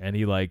 And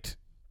he liked,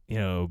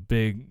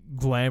 big,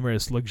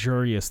 glamorous,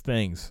 luxurious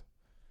things.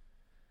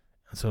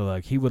 So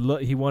like he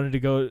wanted to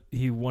go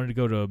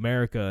to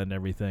America and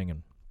everything,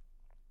 and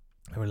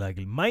they were like,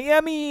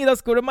 Miami,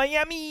 let's go to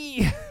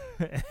Miami.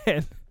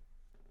 And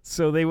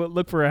so they would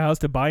look for a house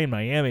to buy in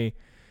Miami,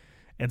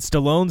 and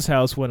Stallone's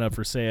house went up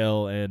for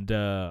sale, and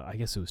I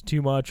guess it was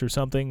too much or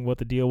something, what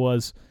the deal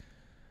was.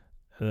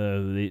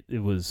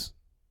 It was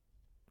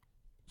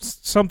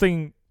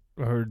something,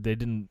 or they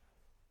didn't,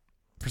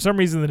 for some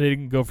reason they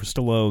didn't go for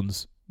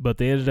Stallone's, but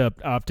they ended up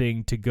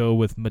opting to go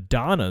with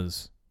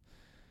Madonna's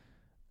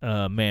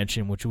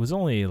mansion, which was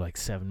only like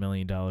 $7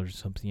 million or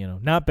something.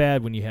 Not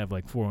bad when you have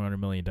like $400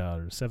 million.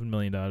 $7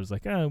 million,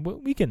 like,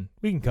 we can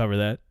cover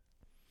that.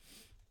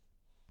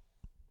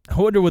 I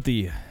wonder what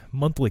the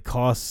monthly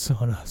costs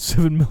on a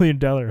 $7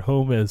 million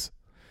home is.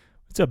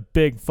 It's a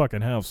big fucking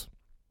house.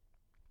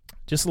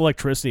 Just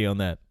electricity on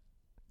that.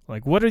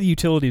 Like, what are the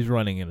utilities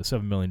running in a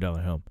 $7 million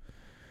home?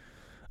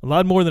 A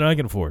lot more than I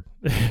can afford.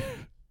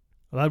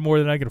 A lot more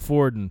than I can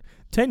afford in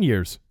 10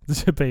 years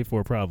to pay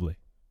for, probably.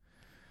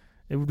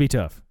 It would be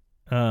tough.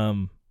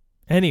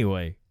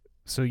 Anyway,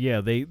 so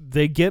yeah,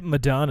 they get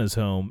Madonna's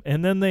home,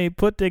 and then they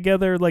put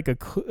together like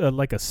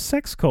a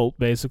sex cult,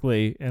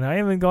 basically. And I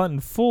haven't gotten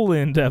full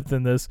in depth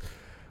in this,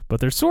 but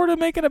they're sort of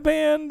making a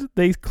band.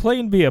 They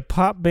claim to be a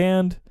pop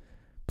band,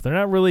 but they're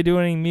not really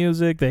doing any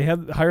music. They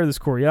hire this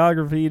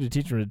choreography to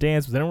teach them to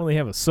dance, but they don't really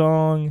have a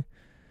song.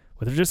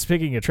 But they're just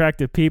picking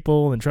attractive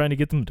people and trying to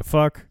get them to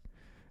fuck.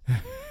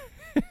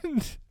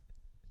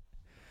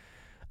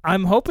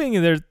 I'm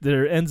hoping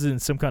there ends in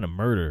some kind of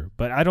murder,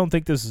 but I don't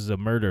think this is a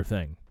murder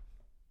thing.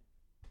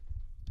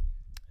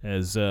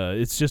 As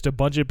it's just a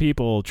bunch of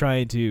people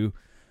trying to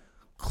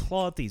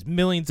claw at these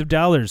millions of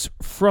dollars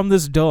from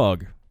this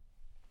dog.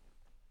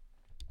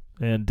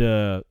 And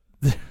the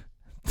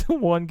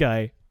one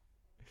guy,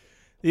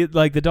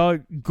 like the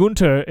dog,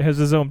 Gunther has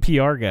his own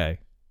PR guy.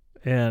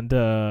 And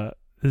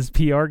his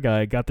PR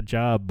guy got the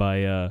job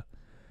by...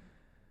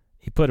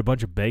 he put a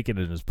bunch of bacon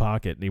in his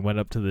pocket, and he went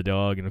up to the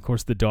dog, and of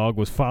course the dog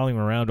was following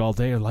him around all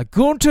day, like,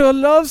 Gunther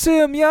loves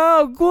him,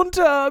 yeah,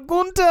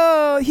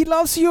 Gunther, he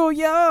loves you,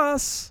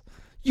 yes,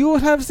 you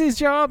have this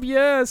job,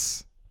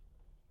 yes.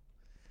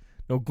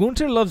 No,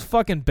 Gunther loves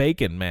fucking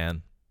bacon,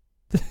 man.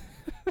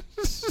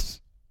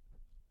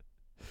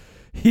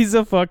 He's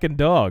a fucking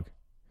dog.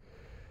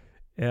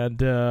 And,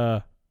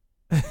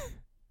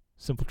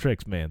 simple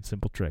tricks, man,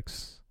 simple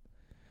tricks.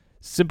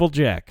 Simple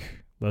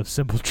Jack loves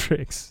simple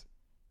tricks.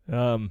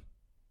 I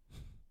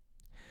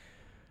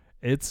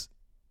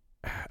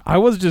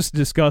was just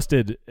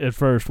disgusted at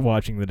first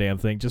watching the damn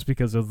thing, just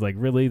because I was like,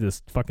 really,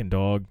 this fucking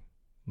dog?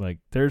 Like,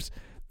 there's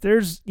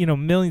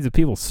millions of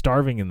people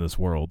starving in this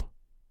world.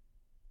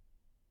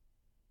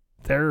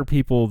 There are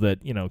people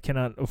that,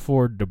 cannot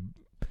afford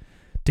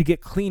to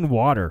get clean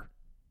water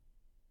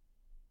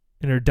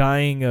and are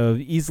dying of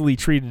easily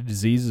treated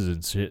diseases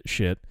and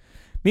shit.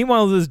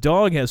 Meanwhile, this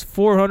dog has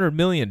 $400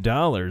 million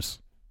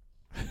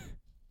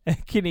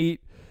and can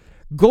eat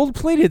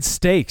gold-plated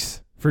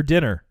steaks for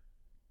dinner.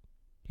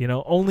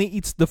 Only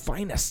eats the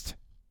finest.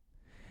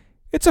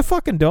 It's a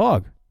fucking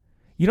dog.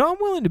 I'm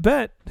willing to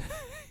bet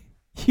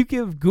you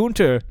give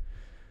Gunther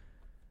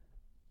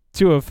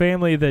to a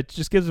family that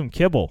just gives him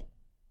kibble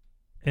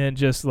and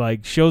just,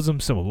 like, shows him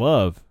some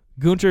love.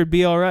 Gunther would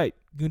be all right.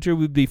 Gunther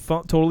would be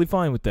totally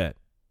fine with that.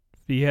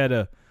 If he had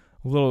a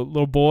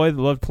little boy that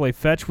loved to play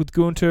fetch with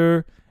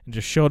Gunther and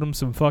just showed him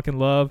some fucking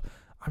love,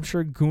 I'm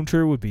sure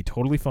Gunther would be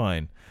totally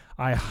fine.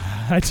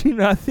 I do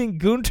not think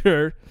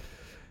Gunther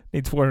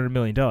needs $400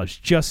 million.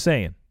 Just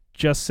saying.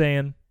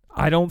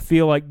 I don't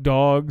feel like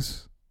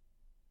dogs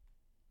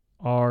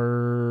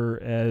are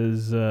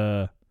as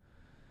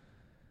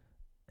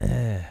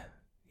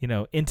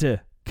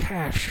into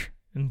cash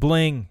and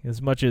bling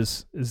as much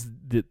as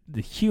the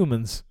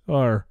humans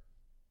are.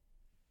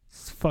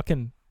 It's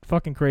fucking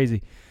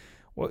crazy.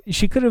 Well,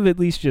 she could have at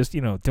least just,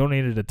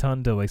 donated a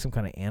ton to like some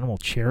kind of animal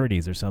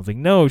charities or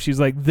something. No, she's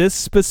like, this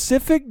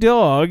specific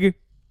dog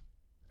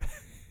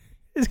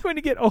is going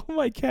to get all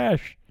my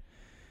cash.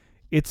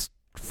 It's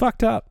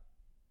fucked up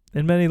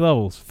in many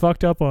levels.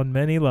 Fucked up on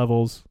many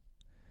levels.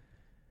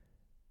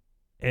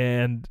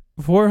 And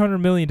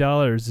 $400 million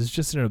is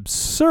just an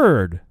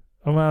absurd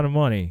amount of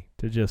money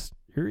to just,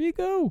 here you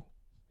go.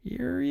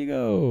 Here you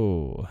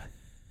go.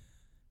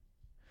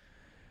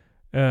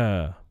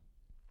 God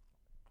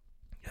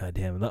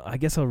damn it. I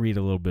guess I'll read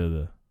a little bit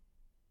of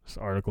this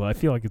article. I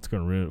feel like it's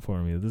going to ruin it for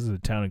me. This is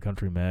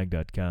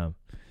townandcountrymag.com.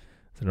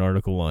 It's an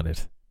article on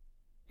it.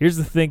 Here's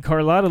the thing.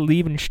 Carlotta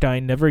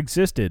Liebenstein never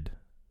existed.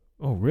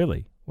 Oh,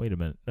 really? Wait a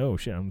minute. Oh,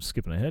 shit. I'm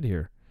skipping ahead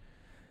here.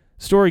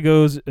 Story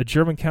goes, a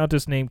German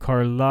countess named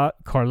Carlotta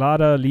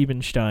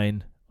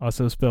Liebenstein,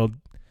 also spelled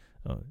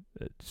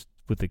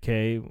with the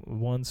K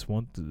once,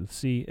 one to the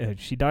C.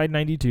 She died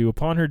 92.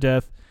 Upon her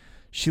death,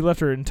 she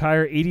left her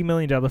entire $80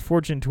 million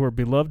fortune to her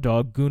beloved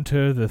dog,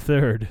 Gunther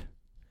III.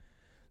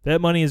 That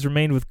money has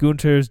remained with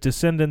Gunther's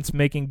descendants,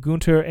 making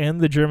Gunther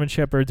and the German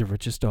Shepherd the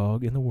richest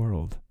dog in the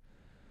world.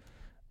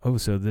 Oh,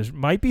 so there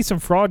might be some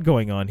fraud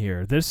going on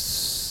here. This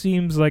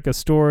seems like a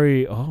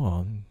story.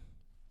 Oh,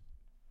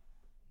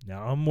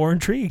 now I'm more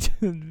intrigued,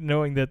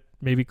 knowing that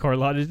maybe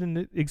Carlotta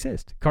didn't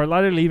exist.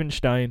 Carlotta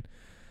Liebenstein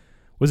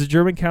was a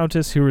German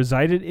countess who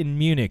resided in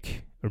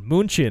Munich, or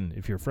München,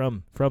 if you're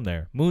from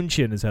there.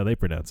 München is how they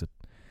pronounce it.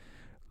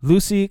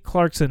 Lucy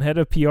Clarkson, head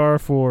of PR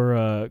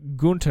for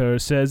Gunther,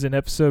 says in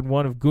episode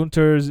 1 of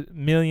Gunther's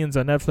Millions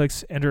on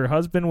Netflix, and her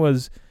husband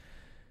was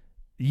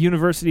a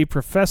university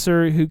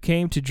professor who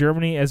came to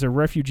Germany as a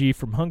refugee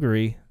from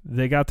Hungary.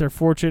 They got their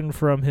fortune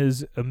from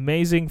his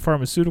amazing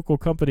pharmaceutical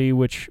company,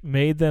 which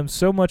made them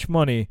so much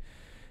money.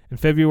 In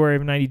February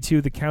of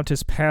 92, the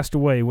Countess passed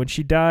away. When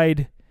she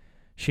died,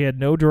 she had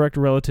no direct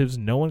relatives,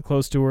 no one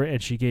close to her,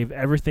 and she gave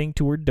everything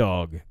to her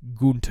dog,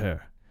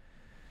 Gunther,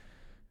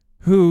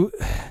 who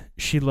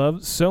she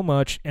loved so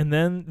much. And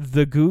then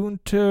the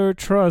Gunther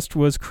Trust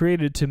was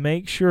created to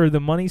make sure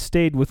the money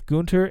stayed with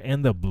Gunther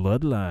and the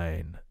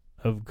bloodline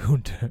of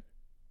Gunther.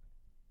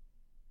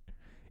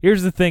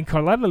 Here's the thing.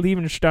 Carlotta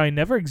Liebenstein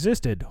never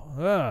existed.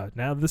 But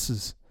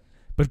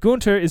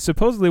Gunther is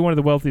supposedly one of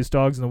the wealthiest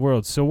dogs in the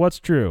world, so what's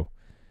true?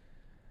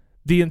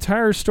 The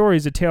entire story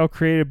is a tale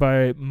created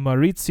by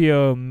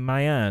Maurizio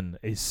Maian,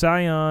 a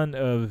scion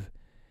of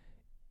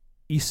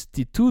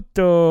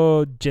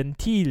Istituto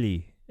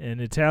Gentili, an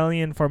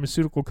Italian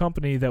pharmaceutical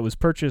company that was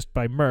purchased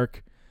by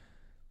Merck.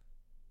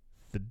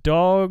 The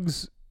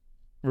dog's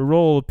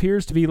role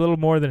appears to be little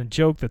more than a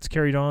joke that's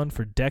carried on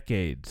for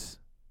decades.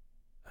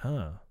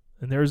 And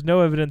there is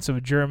no evidence of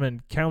a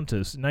German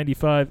countess.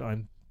 95,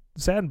 I'm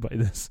saddened by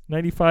this.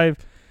 95,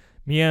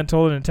 Mian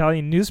told an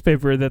Italian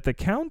newspaper that the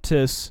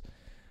countess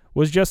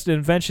was just an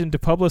invention to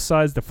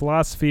publicize the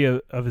philosophy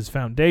of his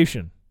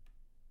foundation.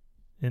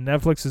 In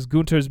Netflix's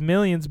Gunther's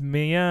Millions,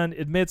 Mian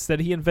admits that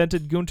he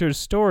invented Gunther's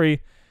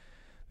story.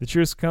 The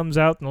truth comes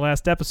out in the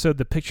last episode.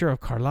 The picture of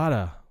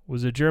Carlotta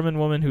was a German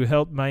woman who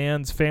helped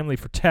Mian's family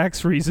for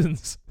tax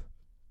reasons.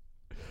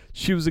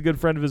 She was a good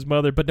friend of his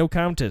mother, but no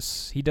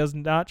countess. He does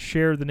not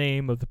share the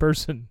name of the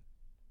person.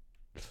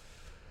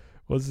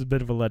 Well, this is a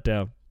bit of a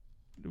letdown.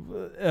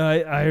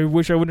 I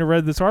wish I wouldn't have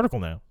read this article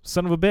now.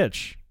 Son of a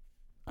bitch.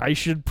 I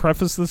should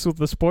preface this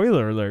with a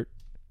spoiler alert.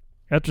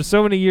 After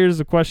so many years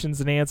of questions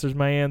and answers,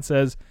 Mian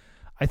says,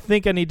 I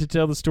think I need to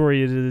tell the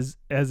story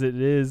as it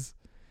is.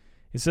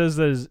 He says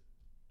that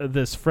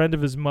this friend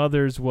of his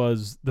mother's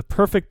was the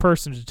perfect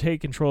person to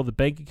take control of the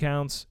bank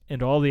accounts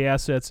and all the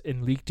assets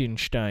in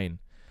Liechtenstein.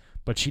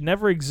 But she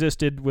never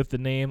existed with the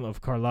name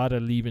of Carlotta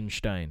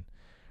Liebenstein.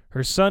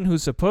 Her son, who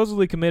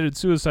supposedly committed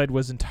suicide,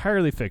 was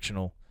entirely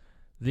fictional.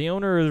 The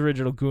owner of the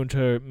original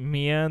Gunther,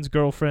 Mian's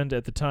girlfriend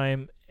at the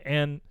time,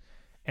 and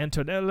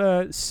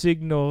Antonella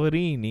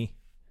Signorini.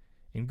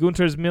 In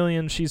Gunther's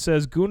Millions, she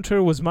says,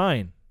 Gunther was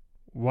mine.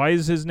 Why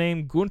is his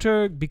name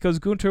Gunther? Because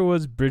Gunther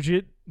was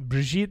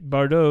Brigitte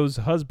Bardot's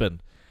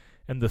husband.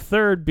 And the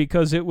third,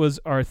 because it was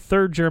our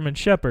third German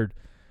Shepherd.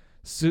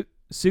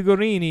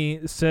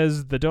 Signorini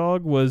says the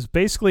dog was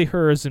basically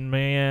hers and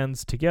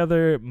Mian's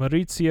together.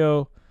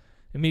 Maurizio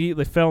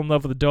immediately fell in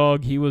love with the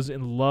dog. He was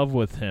in love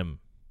with him.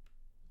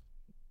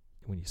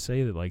 When you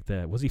say it like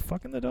that, was he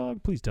fucking the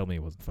dog? Please tell me he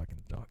wasn't fucking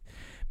the dog.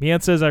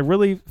 Mian says, I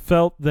really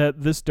felt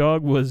that this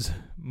dog was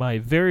my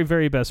very,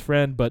 very best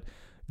friend, but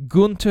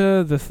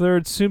Gunther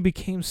III soon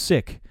became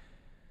sick.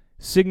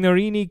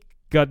 Signorini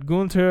got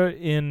Gunther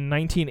in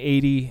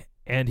 1980,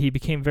 and he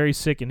became very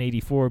sick in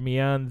 84.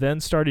 Mian then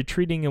started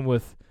treating him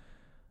with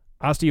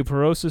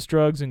osteoporosis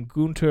drugs, and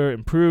Gunther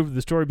improved.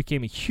 The story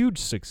became a huge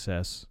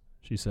success,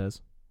 she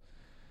says.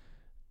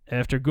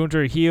 After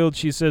Gunter healed,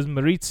 she says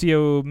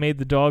Maurizio made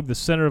the dog the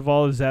center of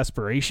all his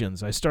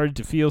aspirations. I started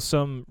to feel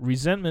some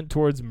resentment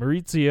towards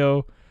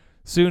Maurizio.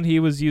 Soon he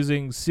was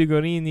using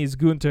Signorini's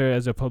Gunter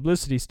as a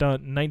publicity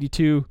stunt. In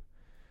 92,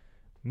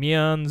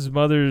 Mian's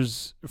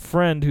mother's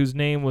friend, whose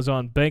name was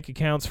on bank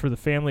accounts for the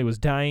family, was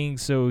dying,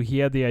 so he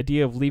had the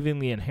idea of leaving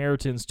the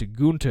inheritance to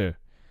Gunter.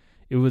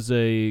 It was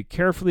a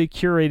carefully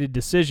curated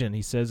decision,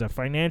 he says, a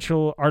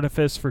financial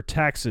artifice for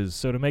taxes.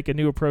 So to make a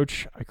new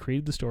approach, I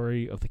created the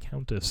story of the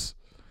Countess.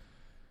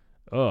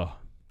 Oh.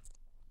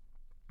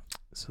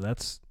 So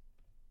it's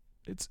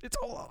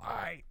all a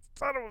lie.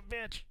 Son of a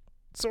bitch.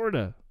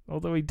 Sorta.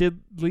 Although he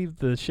did leave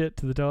the shit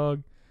to the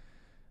dog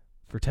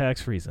for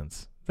tax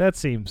reasons. That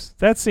seems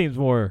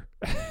more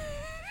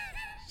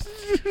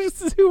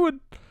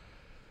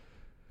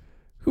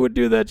who would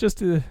do that just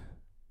to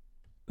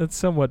that's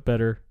somewhat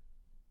better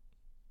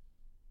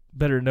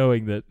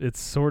knowing that it's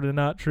sort of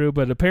not true,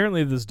 but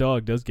apparently this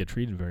dog does get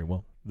treated very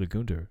well, the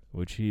Gunter,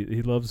 which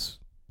he loves.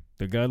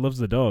 The guy loves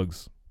the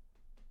dogs.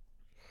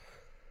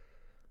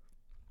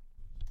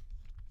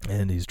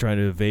 And he's trying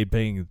to evade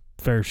paying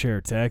fair share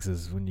of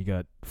taxes when you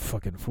got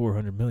fucking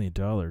 $400 million.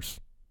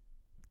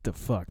 The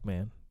fuck,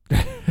 man? He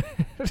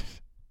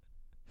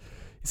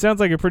sounds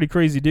like a pretty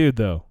crazy dude,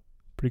 though.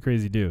 Pretty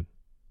crazy dude.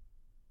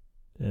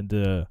 And,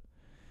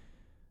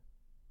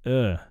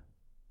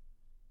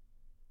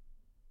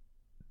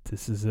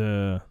 this is,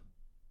 I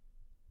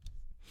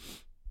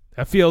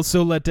feel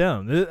so let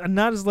down.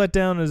 Not as let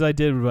down as I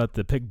did about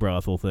the pig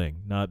brothel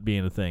thing not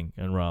being a thing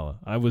in Rolla.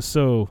 I was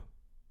so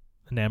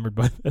enamored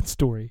by that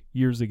story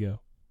years ago.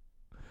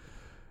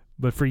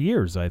 But for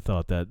years I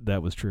thought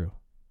that was true.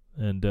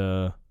 And,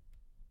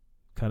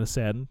 kind of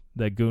saddened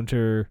that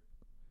Gunter,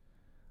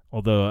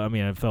 although, I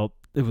mean, I felt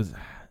it was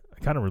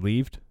kind of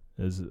relieved,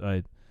 as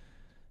I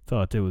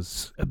thought it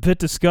was a bit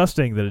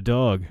disgusting that a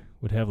dog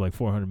would have like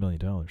 $400 million.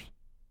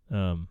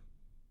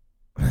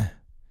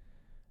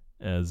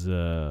 As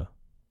that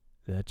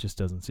just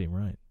doesn't seem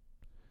right.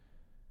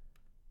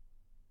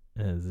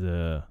 As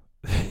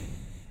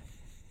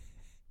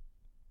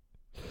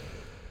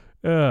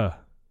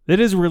it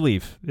is a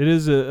relief. It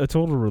is a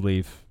total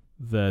relief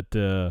that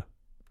that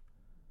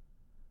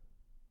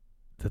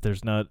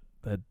there's not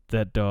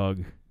that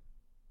dog.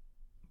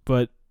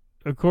 But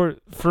of course,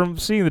 from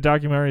seeing the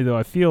documentary, though,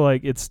 I feel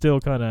like it's still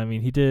kind of, I mean,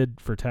 he did,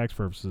 for tax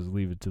purposes,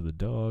 leave it to the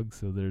dog,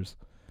 so there's,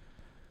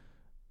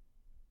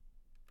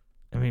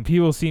 I mean,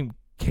 people seem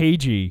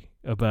cagey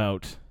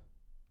about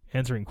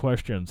answering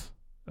questions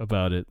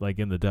about it, like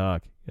in the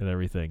doc and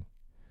everything.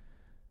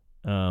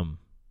 And,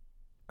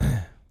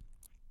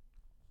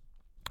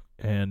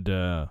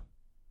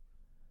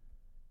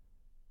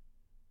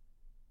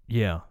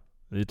 yeah,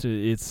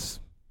 it's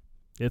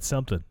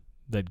something,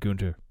 that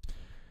Gunter.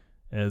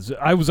 As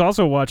I was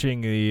also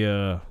watching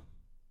I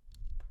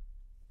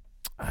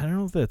don't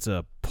know if that's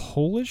a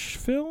Polish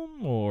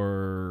film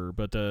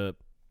but there's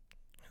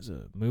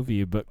a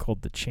movie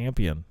called The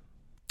Champion,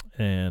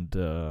 and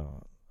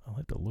I'll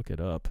have to look it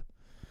up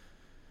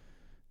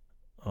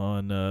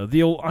on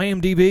the old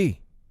IMDb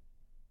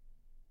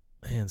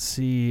and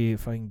see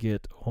if I can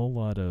get a whole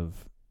lot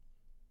of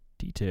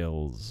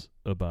details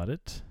about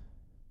it.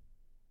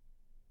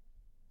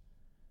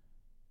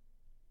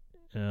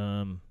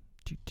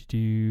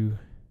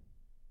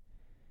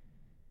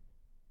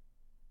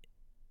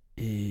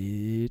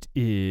 It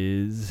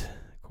is,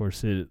 of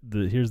course,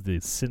 here's the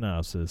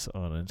synopsis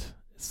on it.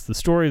 It's the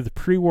story of the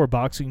pre-war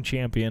boxing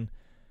champion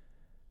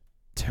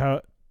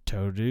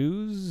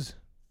Tadeusz.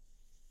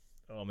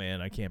 Oh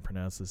man, I can't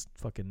pronounce this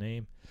fucking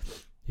name.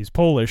 He's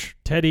Polish.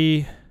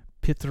 Teddy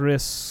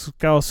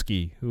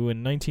Pietrzykowski, who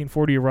in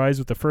 1940 arrives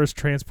with the first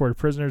transport of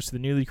prisoners to the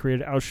newly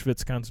created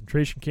Auschwitz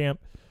concentration camp.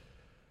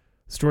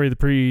 Story of the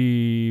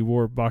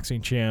pre-war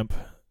boxing champ.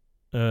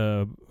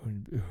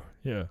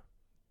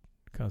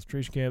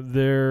 Concentration camp.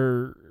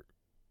 Their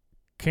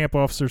camp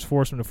officers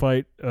force him to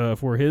fight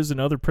for his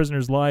and other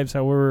prisoners' lives.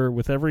 However,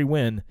 with every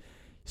win,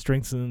 he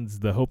strengthens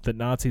the hope that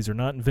Nazis are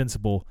not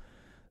invincible.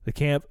 The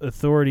camp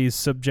authorities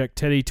subject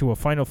Teddy to a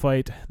final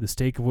fight, the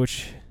stake of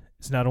which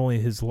is not only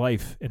his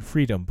life and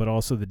freedom, but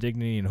also the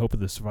dignity and hope of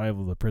the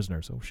survival of the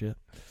prisoners. Oh, shit.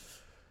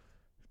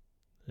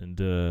 And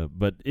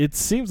but it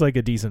seems like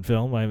a decent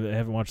film. I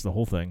haven't watched the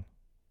whole thing.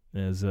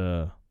 As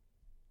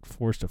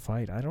forced to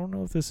fight. I don't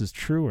know if this is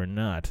true or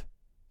not.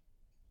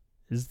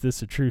 Is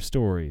this a true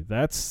story?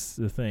 That's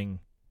the thing.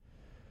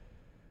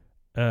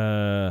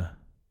 Is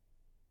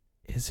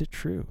it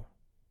true?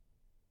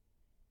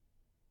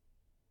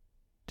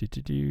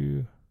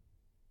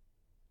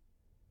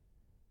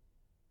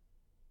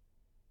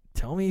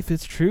 Tell me if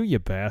it's true, you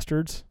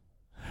bastards.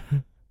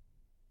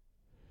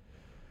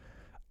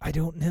 I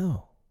don't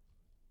know.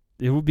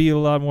 It would be a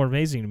lot more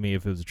amazing to me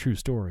if it was a true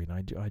story,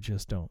 and I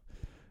just don't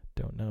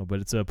know. But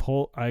it's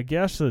I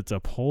guess it's a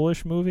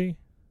Polish movie.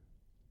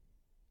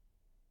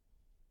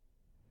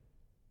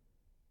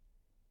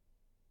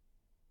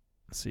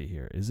 Let's see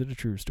here. Is it a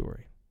true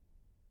story?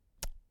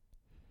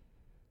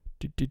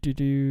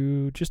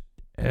 Just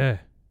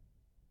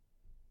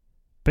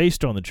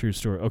Based on the true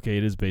story. Okay,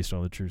 it is based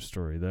on the true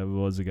story. That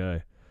was a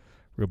guy,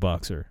 real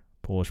boxer,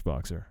 Polish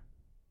boxer.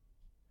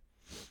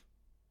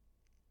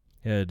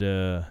 Had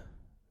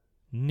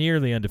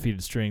nearly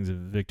undefeated strings of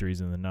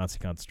victories in the Nazi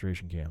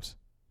concentration camps.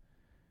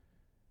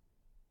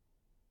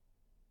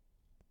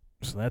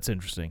 So that's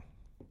interesting.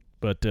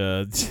 But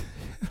a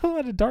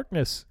lot of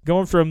darkness.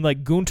 Going from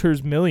like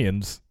Gunter's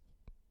Millions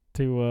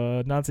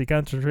to Nazi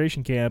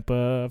concentration camp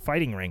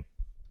fighting ring.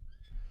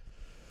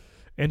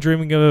 And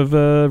dreaming of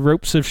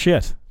ropes of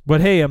shit.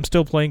 But hey, I'm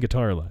still playing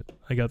guitar a lot.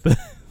 I got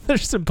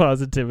there's some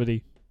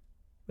positivity.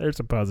 There's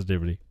some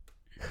positivity.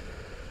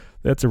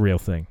 That's a real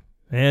thing.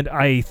 And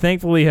I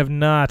thankfully have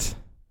not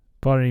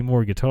bought any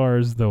more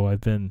guitars, though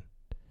I've been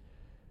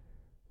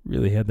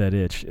really had that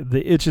itch.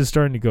 The itch is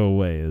starting to go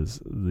away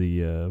as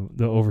the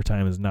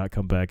overtime has not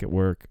come back at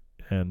work.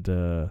 And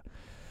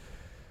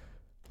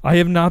I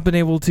have not been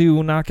able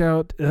to knock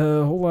out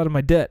a whole lot of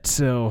my debt,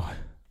 so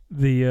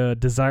the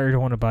desire to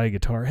want to buy a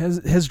guitar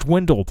has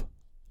dwindled,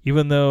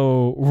 even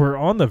though we're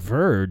on the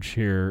verge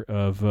here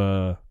of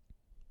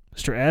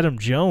Mr. Adam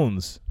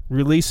Jones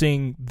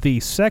releasing the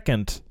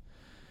second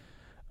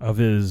of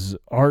his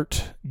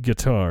art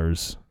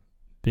guitars,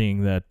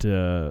 being that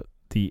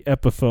the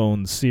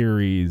Epiphone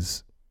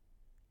series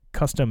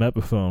custom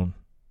Epiphone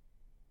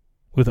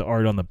with the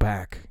art on the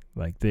back.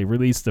 Like, they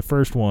released the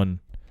first one,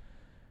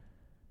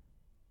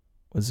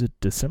 was it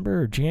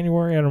December or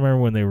January? I don't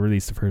remember when they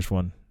released the first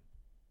one.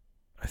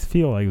 I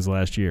feel like it was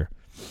last year.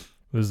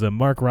 It was the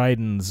Mark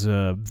Ryden's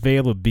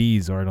Veil of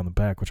Bees art on the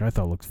back, which I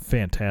thought looked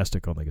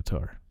fantastic on the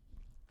guitar.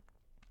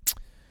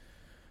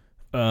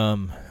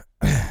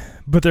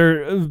 But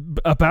they're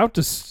about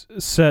to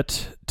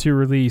set to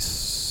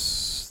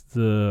release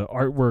the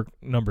artwork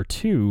number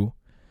 2,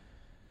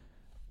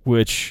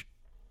 which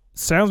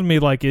sounds to me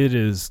like it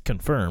is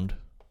confirmed.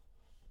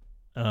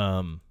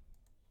 And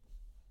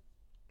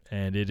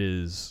it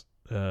is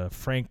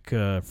Frank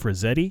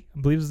Frazzetti,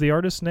 I believe is the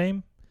artist's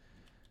name.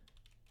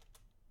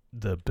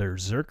 The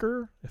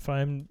Berserker, if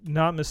I'm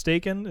not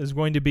mistaken, is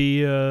going to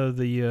be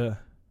the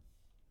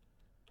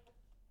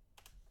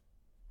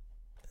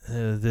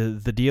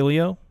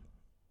dealio.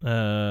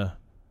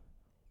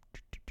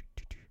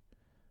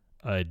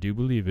 I do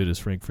believe it is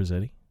Frank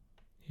Frazzetti.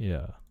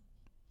 Yeah.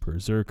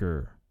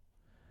 Berserker.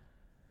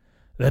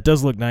 That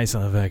does look nice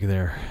on the back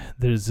there.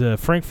 There's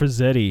Frank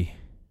Frazzetti.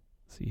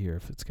 Let's see here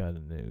if it's got a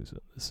news.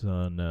 This is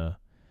on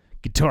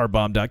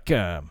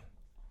GuitarBomb.com.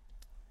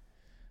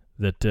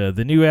 That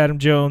the new Adam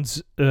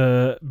Jones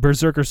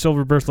Berserker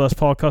Silverburst Les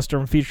Paul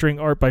custom featuring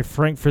art by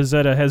Frank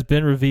Frazetta has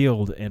been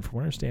revealed. And from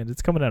what I understand,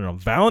 it's coming out on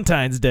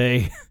Valentine's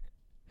Day.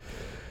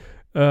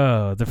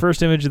 The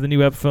first image of the new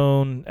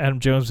Epiphone Adam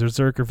Jones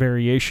Berserker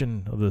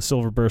variation of the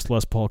Silverburst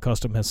Les Paul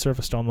custom has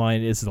surfaced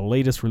online. It's the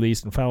latest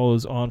release and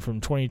follows on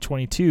from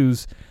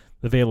 2022's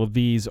The Veil of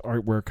Bees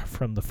artwork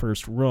from the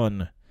first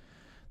run.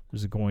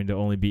 There's going to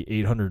only be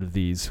 800 of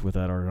these with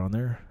that art on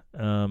there.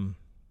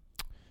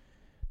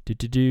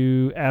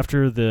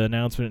 After the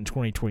announcement in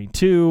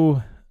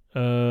 2022,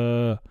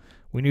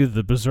 we knew that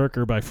the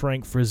Berserker by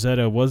Frank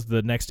Frazetta was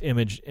the next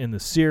image in the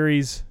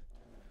series.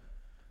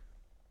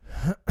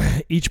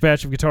 Each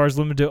batch of guitars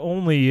limited to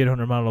only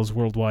 800 models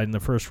worldwide, and the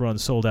first run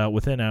sold out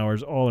within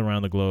hours all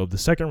around the globe. The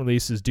second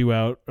release is due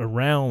out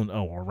around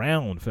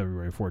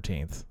February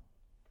 14th.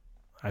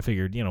 I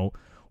figured,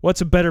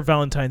 what's a better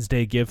Valentine's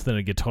Day gift than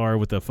a guitar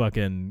with a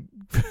fucking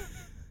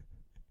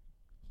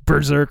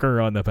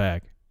Berserker on the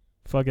back?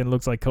 Fucking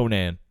looks like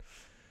Conan.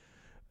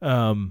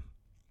 And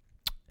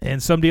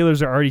some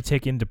dealers are already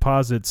taking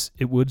deposits,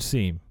 it would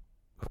seem.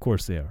 Of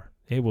course they are.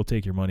 They will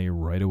take your money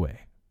right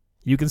away.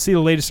 You can see the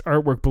latest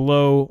artwork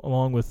below,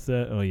 along with...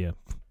 oh, yeah.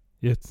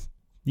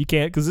 You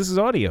can't, because this is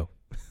audio.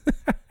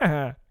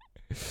 It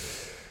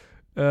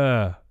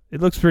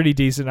looks pretty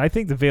decent. I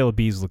think the Veil of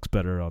Bees looks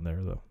better on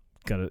there, though.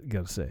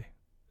 Gotta say.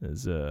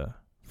 Is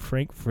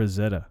Frank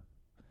Frazetta.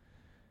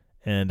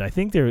 And I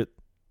think the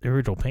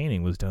original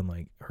painting was done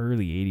like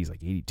early 80s,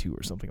 like 82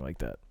 or something like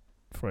that,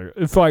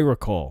 if I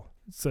recall.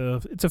 It's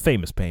a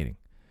famous painting.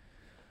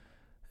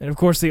 And, of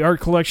course, the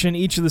art collection.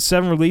 Each of the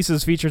 7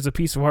 releases features a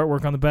piece of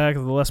artwork on the back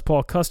of the Les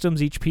Paul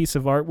Customs. Each piece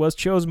of art was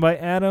chosen by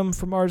Adam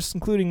from artists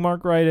including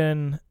Mark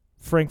Ryden,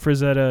 Frank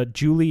Frazetta,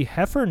 Julie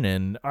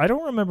Heffernan. I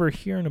don't remember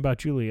hearing about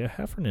Julia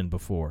Heffernan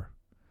before.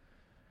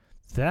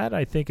 That,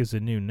 I think, is a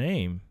new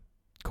name.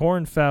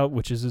 Corin Fout,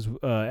 which is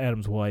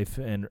Adam's wife,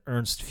 and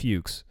Ernst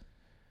Fuchs.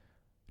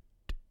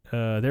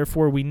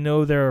 Therefore, we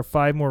know there are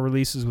 5 more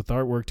releases with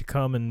artwork to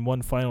come and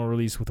 1 final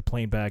release with a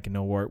plain back and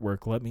no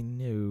artwork. Let me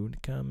know in the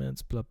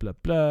comments, blah, blah,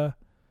 blah.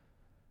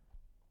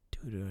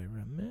 I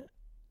don't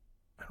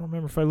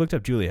remember if I looked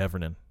up Julie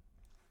Heffernan.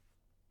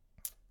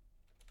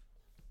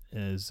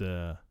 As,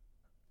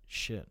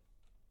 shit.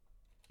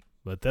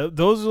 But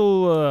those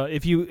will,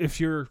 if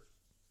you're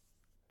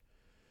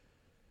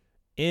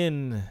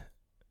in,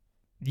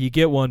 you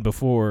get one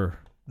before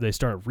they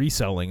start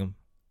reselling them,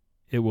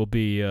 it will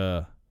be,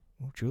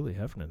 Julie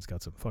Heffernan's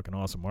got some fucking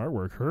awesome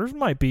artwork. Hers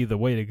might be the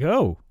way to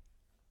go.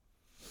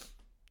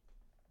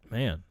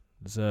 Man,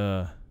 it's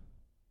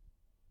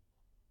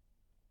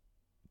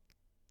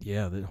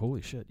Yeah,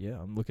 holy shit.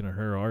 Yeah, I'm looking at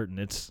her art, and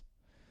it's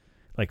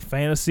like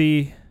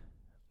fantasy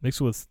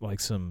mixed with like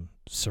some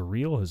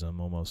surrealism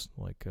almost,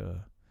 like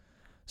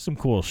some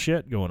cool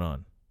shit going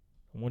on.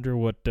 I wonder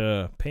what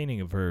painting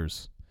of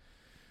hers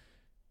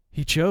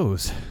he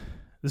chose.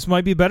 This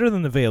might be better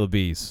than the Veil of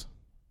Bees.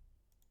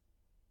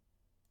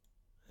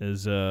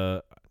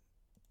 I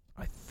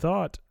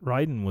thought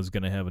Raiden was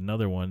going to have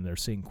another one. They're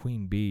saying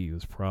Queen Bee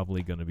was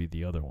probably going to be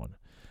the other one,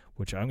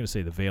 which I'm going to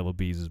say the Veil of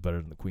Bees is better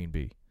than the Queen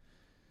Bee.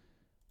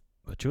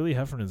 But Julie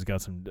Heffernan's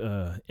got some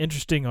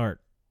interesting art.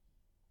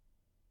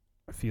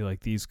 I feel like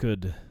these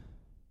could...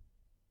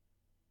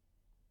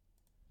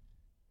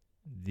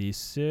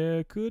 This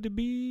could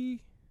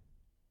be...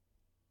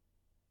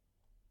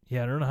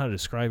 Yeah, I don't know how to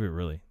describe it,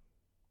 really.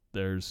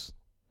 There's...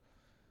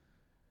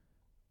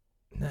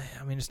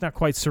 I mean, it's not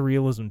quite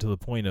surrealism to the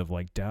point of,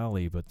 like,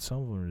 Dali, but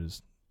some of them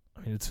is...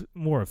 I mean, it's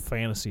more of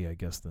fantasy, I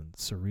guess, than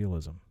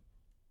surrealism.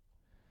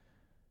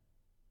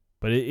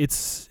 But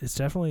it's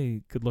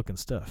definitely good-looking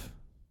stuff.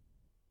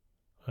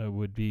 I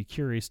would be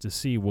curious to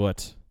see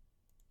which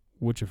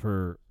of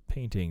her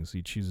paintings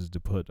he chooses to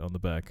put on the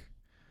back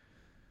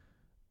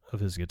of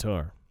his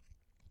guitar.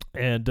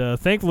 And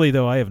thankfully,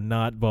 though, I have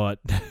not bought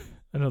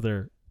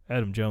another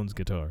Adam Jones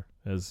guitar.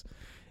 As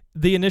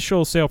the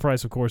initial sale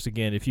price, of course,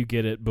 again, if you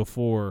get it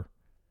before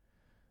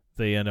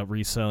they end up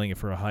reselling it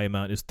for a high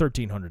amount, is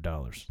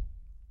 $1,300.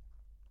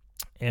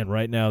 And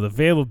right now, the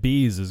Veil of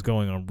Bees is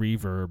going on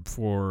Reverb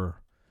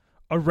for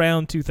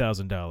around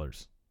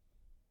 $2,000.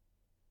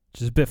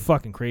 Which is a bit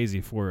fucking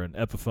crazy for an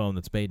Epiphone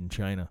that's made in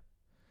China.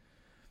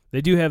 They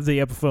do have the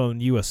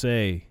Epiphone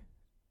USA,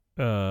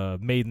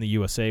 made in the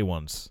USA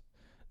ones,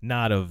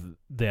 not of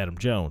the Adam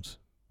Jones.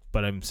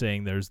 But I'm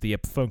saying there's the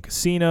Epiphone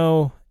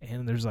Casino,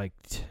 and there's like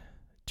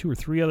 2 or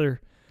 3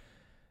 other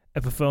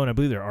Epiphone. I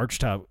believe they're all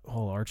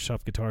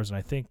archtop guitars, and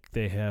I think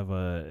they have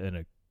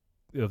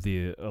of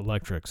the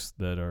electrics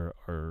that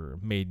are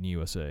made in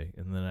USA.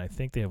 And then I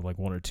think they have like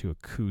 1 or 2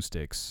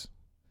 acoustics.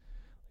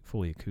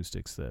 Fully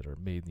acoustics that are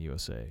made in the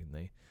USA,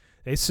 and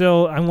they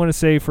sell, I want to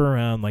say, for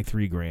around like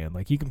 $3,000.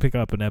 Like, you can pick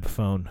up an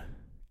Epiphone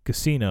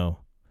Casino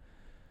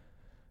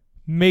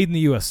made in the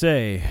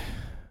USA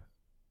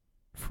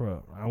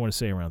for, I want to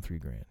say, around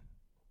 $3,000.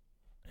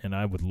 And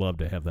I would love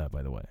to have that,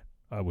 by the way.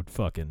 I would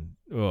fucking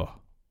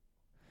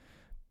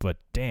but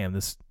damn,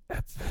 these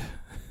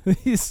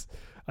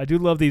I do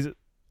love these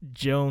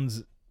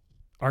Jones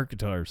art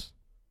guitars.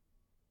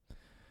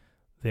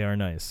 They are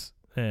nice,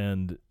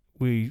 and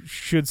we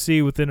should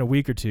see within a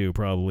week or two,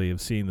 probably, of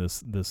seeing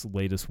this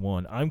latest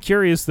one. I'm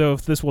curious, though,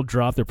 if this will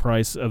drop the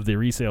price of the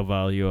resale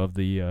value of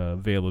the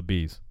Veil of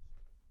Bees.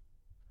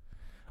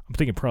 I'm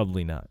thinking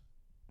probably not.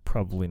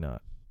 Probably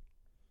not.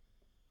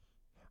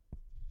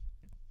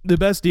 The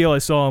best deal I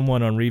saw on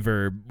one on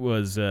Reverb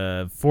was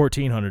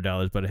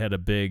 $1,400, but it had a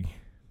big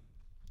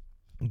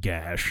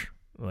gash,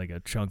 like a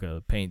chunk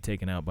of paint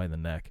taken out by the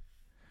neck.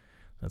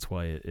 That's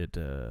why it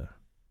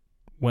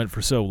went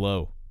for so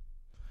low.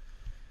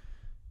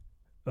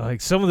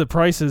 Like, some of the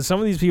prices, some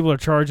of these people are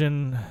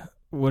charging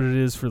what it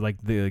is for,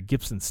 like, the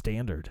Gibson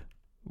Standard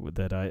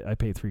that I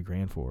paid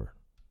 $3,000 for,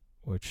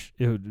 which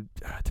to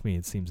me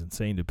it seems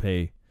insane to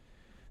pay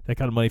that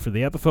kind of money for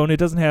the Epiphone. It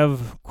doesn't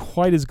have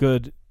quite as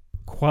good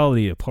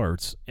quality of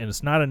parts, and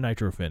it's not a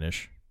nitro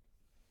finish.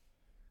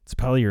 It's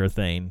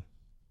polyurethane,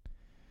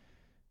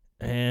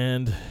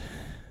 and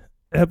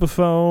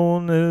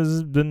Epiphone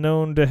has been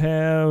known to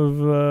have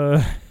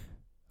a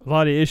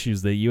lot of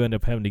issues that you end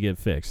up having to get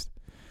fixed.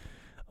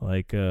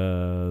 Like,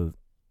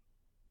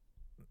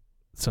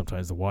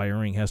 sometimes the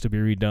wiring has to be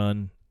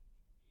redone.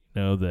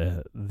 You know,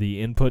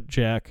 the input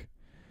jack,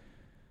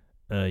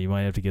 you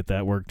might have to get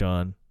that worked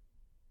on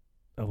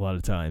a lot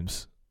of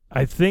times.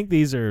 I think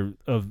these are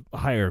of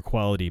higher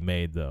quality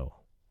made, though,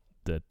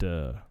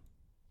 that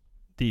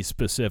these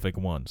specific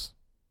ones.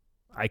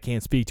 I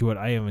can't speak to it.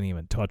 I haven't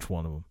even touched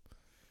one of them.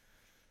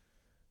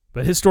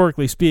 But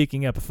historically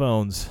speaking,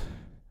 Epiphones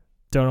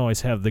don't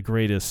always have the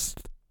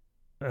greatest...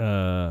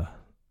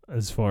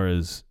 as far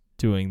as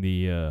doing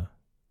the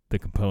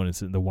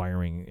components and the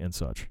wiring and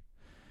such.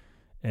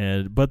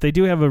 But they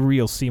do have a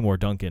real Seymour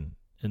Duncan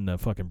in the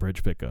fucking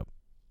bridge pickup.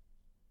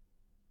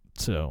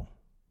 So,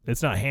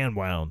 it's not hand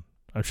wound.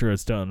 I'm sure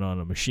it's done on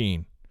a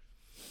machine.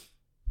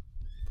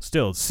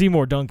 Still, it's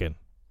Seymour Duncan.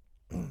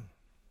 And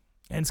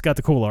it's got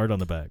the cool art on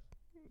the back.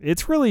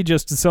 It's really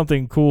just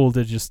something cool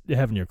to just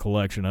have in your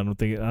collection. I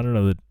don't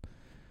know that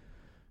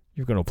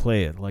you're going to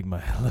play it like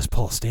my Les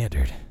Paul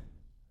Standard.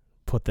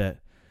 Put that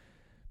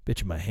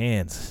bitch in my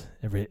hands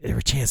every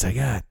chance I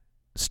got.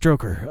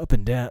 Stroke her up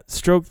and down.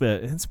 Stroke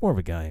that. It's more of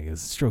a guy. I guess.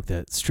 Stroke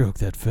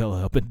that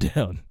fella up and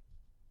down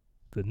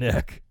the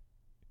neck.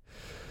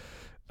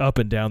 Up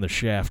and down the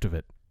shaft of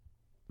it.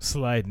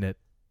 Sliding it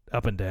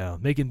up and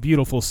down. Making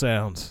beautiful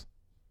sounds.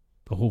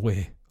 The whole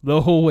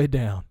way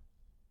down.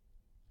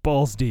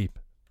 Balls deep.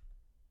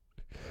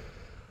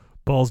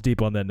 Balls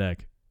deep on that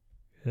neck.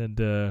 And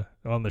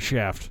on the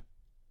shaft.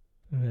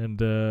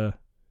 And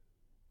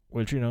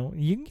which, you know,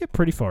 you can get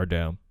pretty far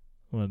down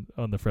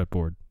on the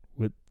fretboard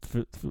with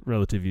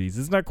relative ease.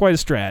 It's not quite a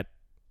Strat.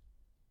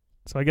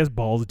 So I guess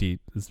balls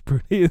deep is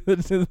pretty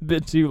it's a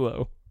bit too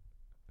low.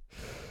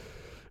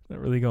 Not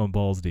really going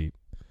balls deep.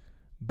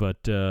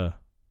 But I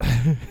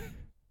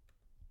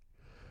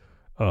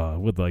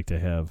would like to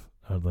have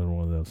another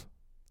one of those.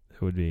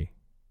 It would be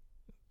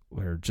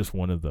or just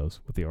one of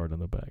those with the art on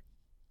the back.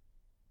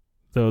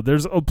 So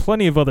there's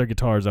plenty of other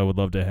guitars I would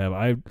love to have.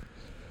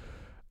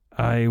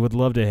 I would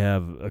love to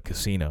have a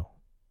Casino,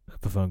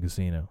 Epiphone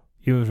Casino,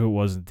 even if it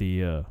wasn't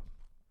the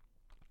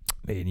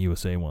made in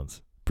USA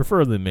ones.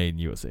 Prefer the made in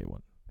USA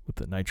one with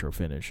the nitro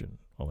finish and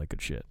all that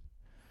good shit.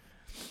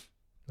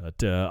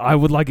 But I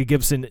would like a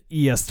Gibson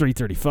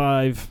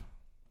ES335,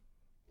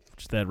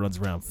 which that runs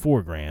around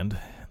 $4,000.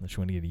 Unless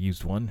you want to get a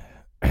used one.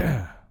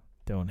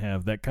 Don't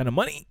have that kind of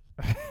money.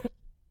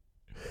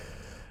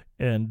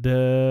 And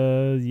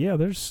yeah,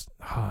 there's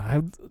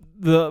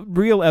the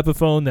real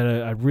Epiphone that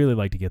I'd really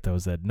like to get though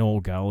is that Noel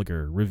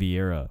Gallagher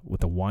Riviera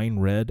with the wine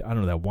red. I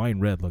don't know, that wine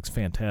red looks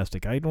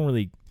fantastic.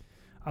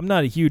 I'm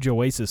not a huge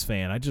Oasis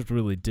fan. I just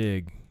really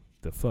dig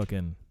the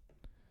fucking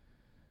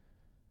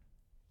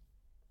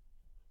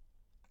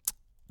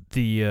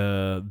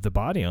the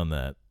body on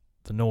that,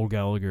 the Noel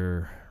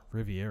Gallagher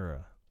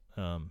Riviera.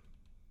 There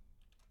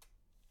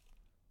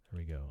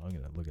we go. I'm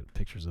gonna look at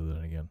pictures of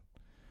that again.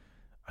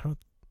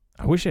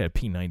 I wish I had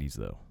P90s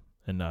though,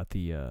 and not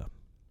the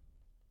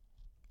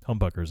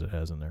humbuckers it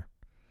has in there.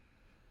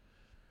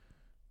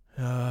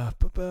 Oh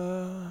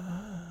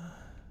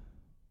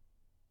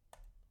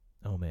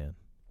man,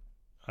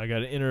 I got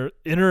to enter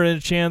in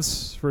a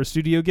chance for a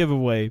studio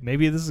giveaway.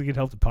 Maybe this is gonna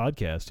help the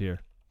podcast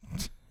here.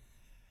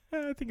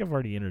 I think I've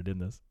already entered in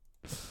this.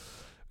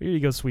 Here you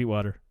go,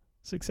 Sweetwater.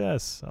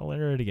 Success. I'll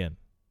enter it again.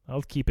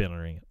 I'll keep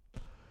entering it.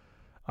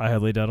 I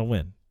have laid out a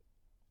win.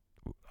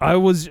 I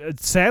was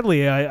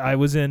sadly I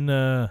was in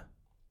a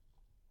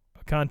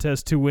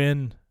contest to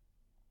win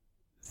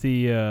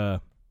the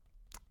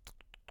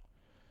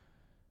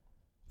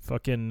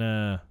fucking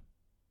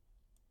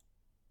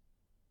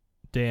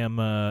damn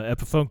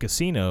Epiphone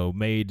Casino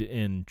made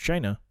in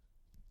China.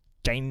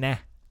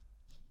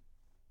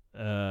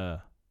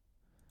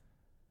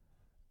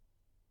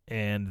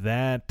 And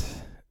that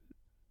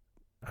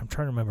I'm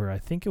trying to remember. I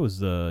think it was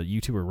the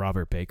YouTuber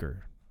Robert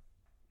Baker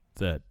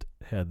that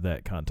had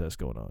that contest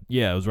going on.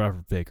 Yeah, it was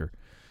Robert Baker.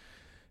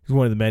 He's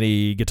one of the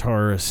many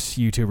guitarist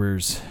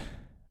YouTubers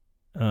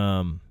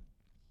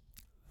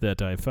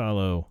that I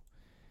follow,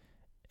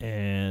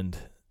 and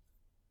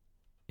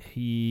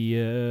he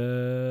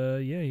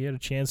had a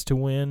chance to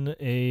win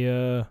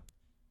a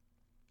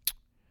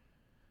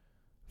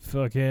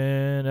fucking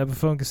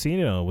Epiphone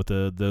Casino with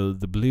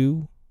the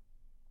blue,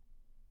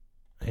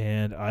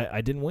 and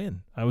I didn't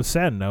win. I was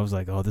saddened. I was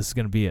like, oh, this is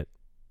gonna be it.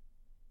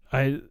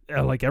 I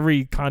like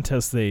every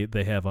contest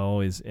they have, I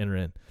always enter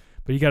in.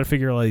 But you got to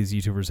figure all these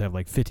YouTubers have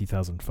like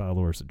 50,000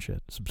 followers and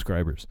shit,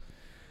 subscribers.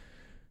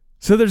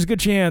 So there's a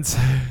good chance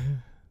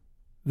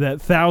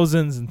that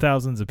thousands and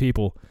thousands of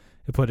people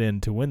have put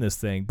in to win this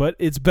thing. But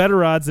it's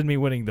better odds than me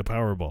winning the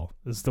Powerball.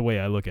 This is the way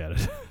I look at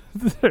it.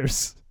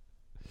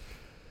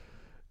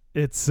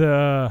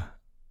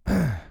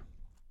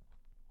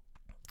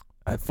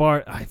 I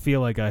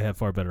feel like I have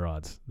far better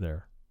odds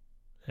there.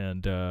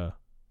 And man,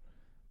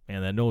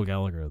 that Noel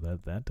Gallagher,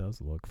 that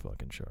does look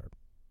fucking sharp.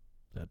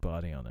 That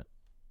body on it.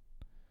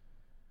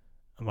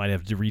 I might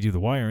have to redo the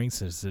wiring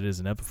since it is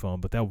an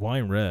Epiphone, but that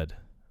wine red,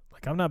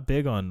 like I'm not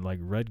big on like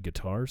red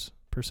guitars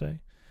per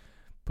se,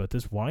 but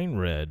this wine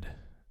red,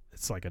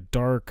 it's like a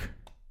dark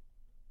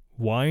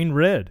wine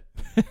red.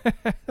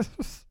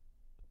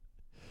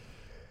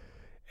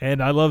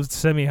 And I love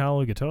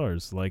semi-hollow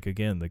guitars, like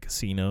again the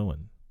Casino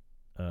and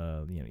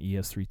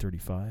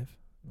ES335.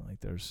 Like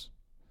there's.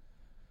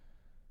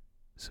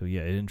 So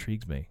yeah, it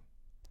intrigues me.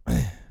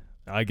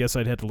 I guess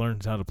I'd have to learn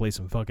how to play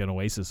some fucking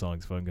Oasis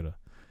songs if I'm gonna.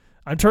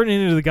 I'm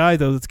turning into the guy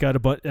though that's got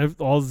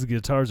all the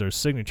guitars are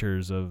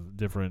signatures of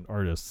different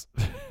artists.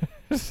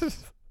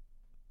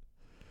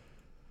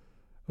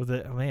 Well,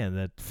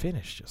 that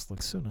finish just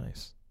looks so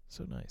nice,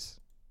 so nice.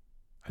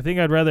 I think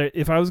I'd rather,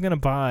 if I was gonna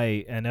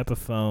buy an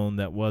Epiphone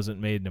that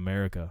wasn't made in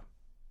America,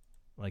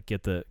 like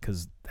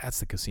because that's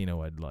the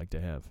Casino I'd like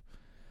to have.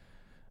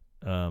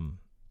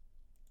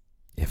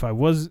 If I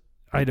was,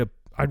 I'd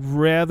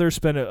rather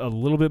spend a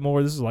little bit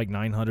more. This is like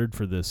 $900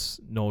 for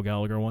this Noel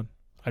Gallagher one.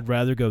 I'd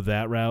rather go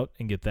that route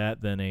and get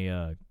that than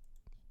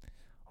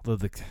although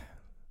the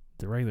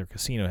regular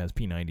Casino has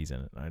P90s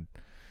in it. I'd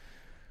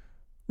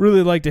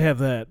really like to have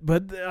that,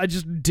 but I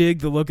just dig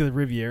the look of the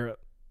Riviera.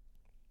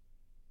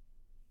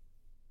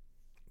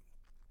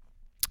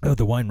 Oh,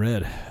 the wine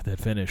red,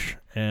 that finish.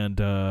 And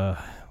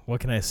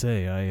what can I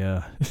say?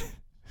 I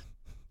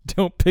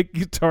don't pick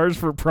guitars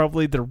for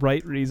probably the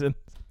right reason.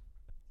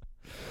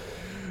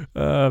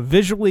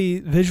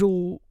 Visually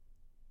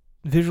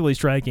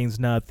striking is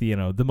not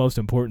the most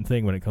important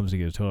thing when it comes to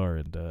guitar,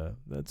 and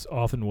that's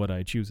often what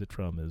I choose it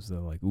from. Is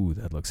like, ooh,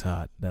 that looks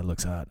hot.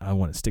 I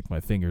want to stick my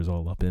fingers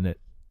all up in it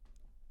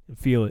and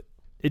feel it.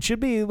 It should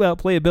be about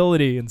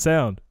playability and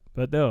sound,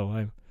 but no,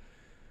 I'm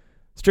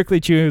strictly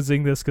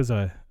choosing this because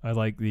I I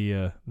like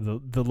the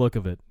look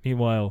of it.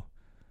 Meanwhile,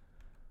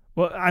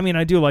 well, I mean,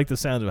 I do like the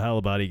sound of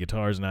hollow body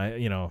guitars, and I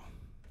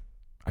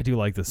do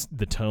like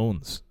the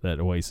tones that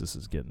Oasis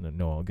is getting, that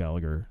Noel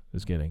Gallagher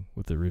is getting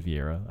with the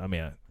Riviera. I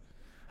mean,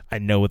 I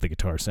know what the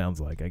guitar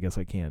sounds like. I guess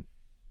I can't,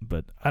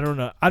 but I don't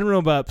know. I don't know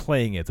about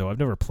playing it though. I've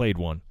never played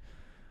one,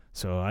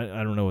 so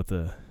I don't know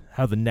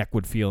how the neck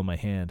would feel in my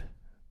hand.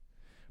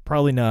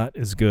 Probably not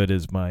as good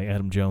as my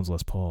Adam Jones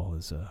Les Paul.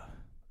 Is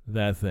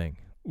that thing?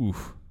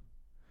 Oof.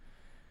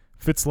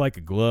 Fits like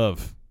a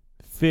glove.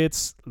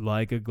 Fits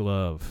like a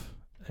glove.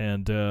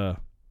 And I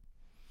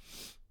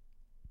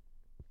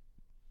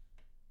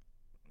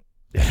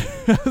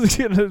was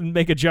gonna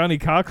make a Johnny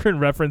Cochran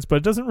reference, but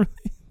it doesn't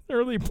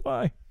really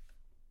apply.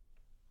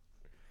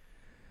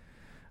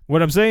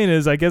 What I'm saying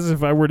is, I guess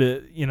if I were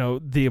to,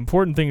 the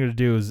important thing to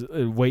do is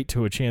wait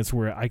to a chance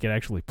where I could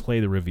actually play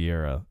the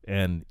Riviera.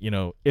 And,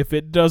 if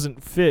it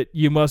doesn't fit,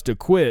 you must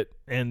acquit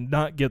and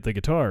not get the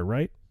guitar,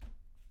 right?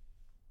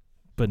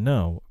 But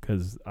no,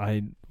 because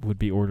I would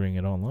be ordering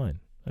it online.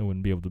 I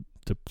wouldn't be able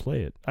to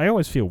play it. I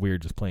always feel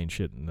weird just playing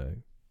shit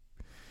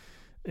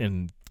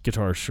in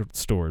guitar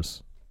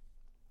stores.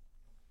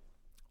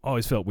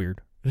 Always felt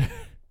weird.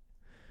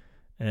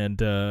 And,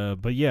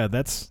 but yeah,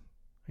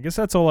 I guess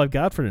that's all I've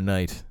got for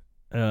tonight.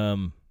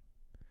 I'm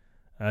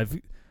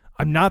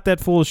not that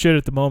full of shit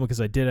at the moment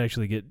because I did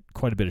actually get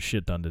quite a bit of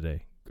shit done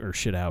today, or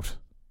shit out,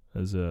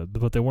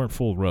 but they weren't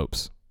full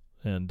ropes,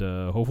 and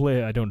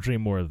hopefully I don't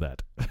dream more of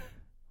that.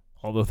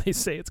 Although they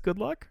say it's good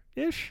luck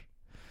ish.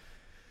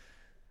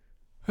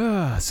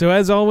 So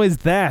as always,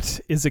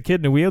 that is a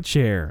kid in a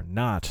wheelchair,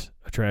 not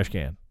a trash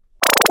can.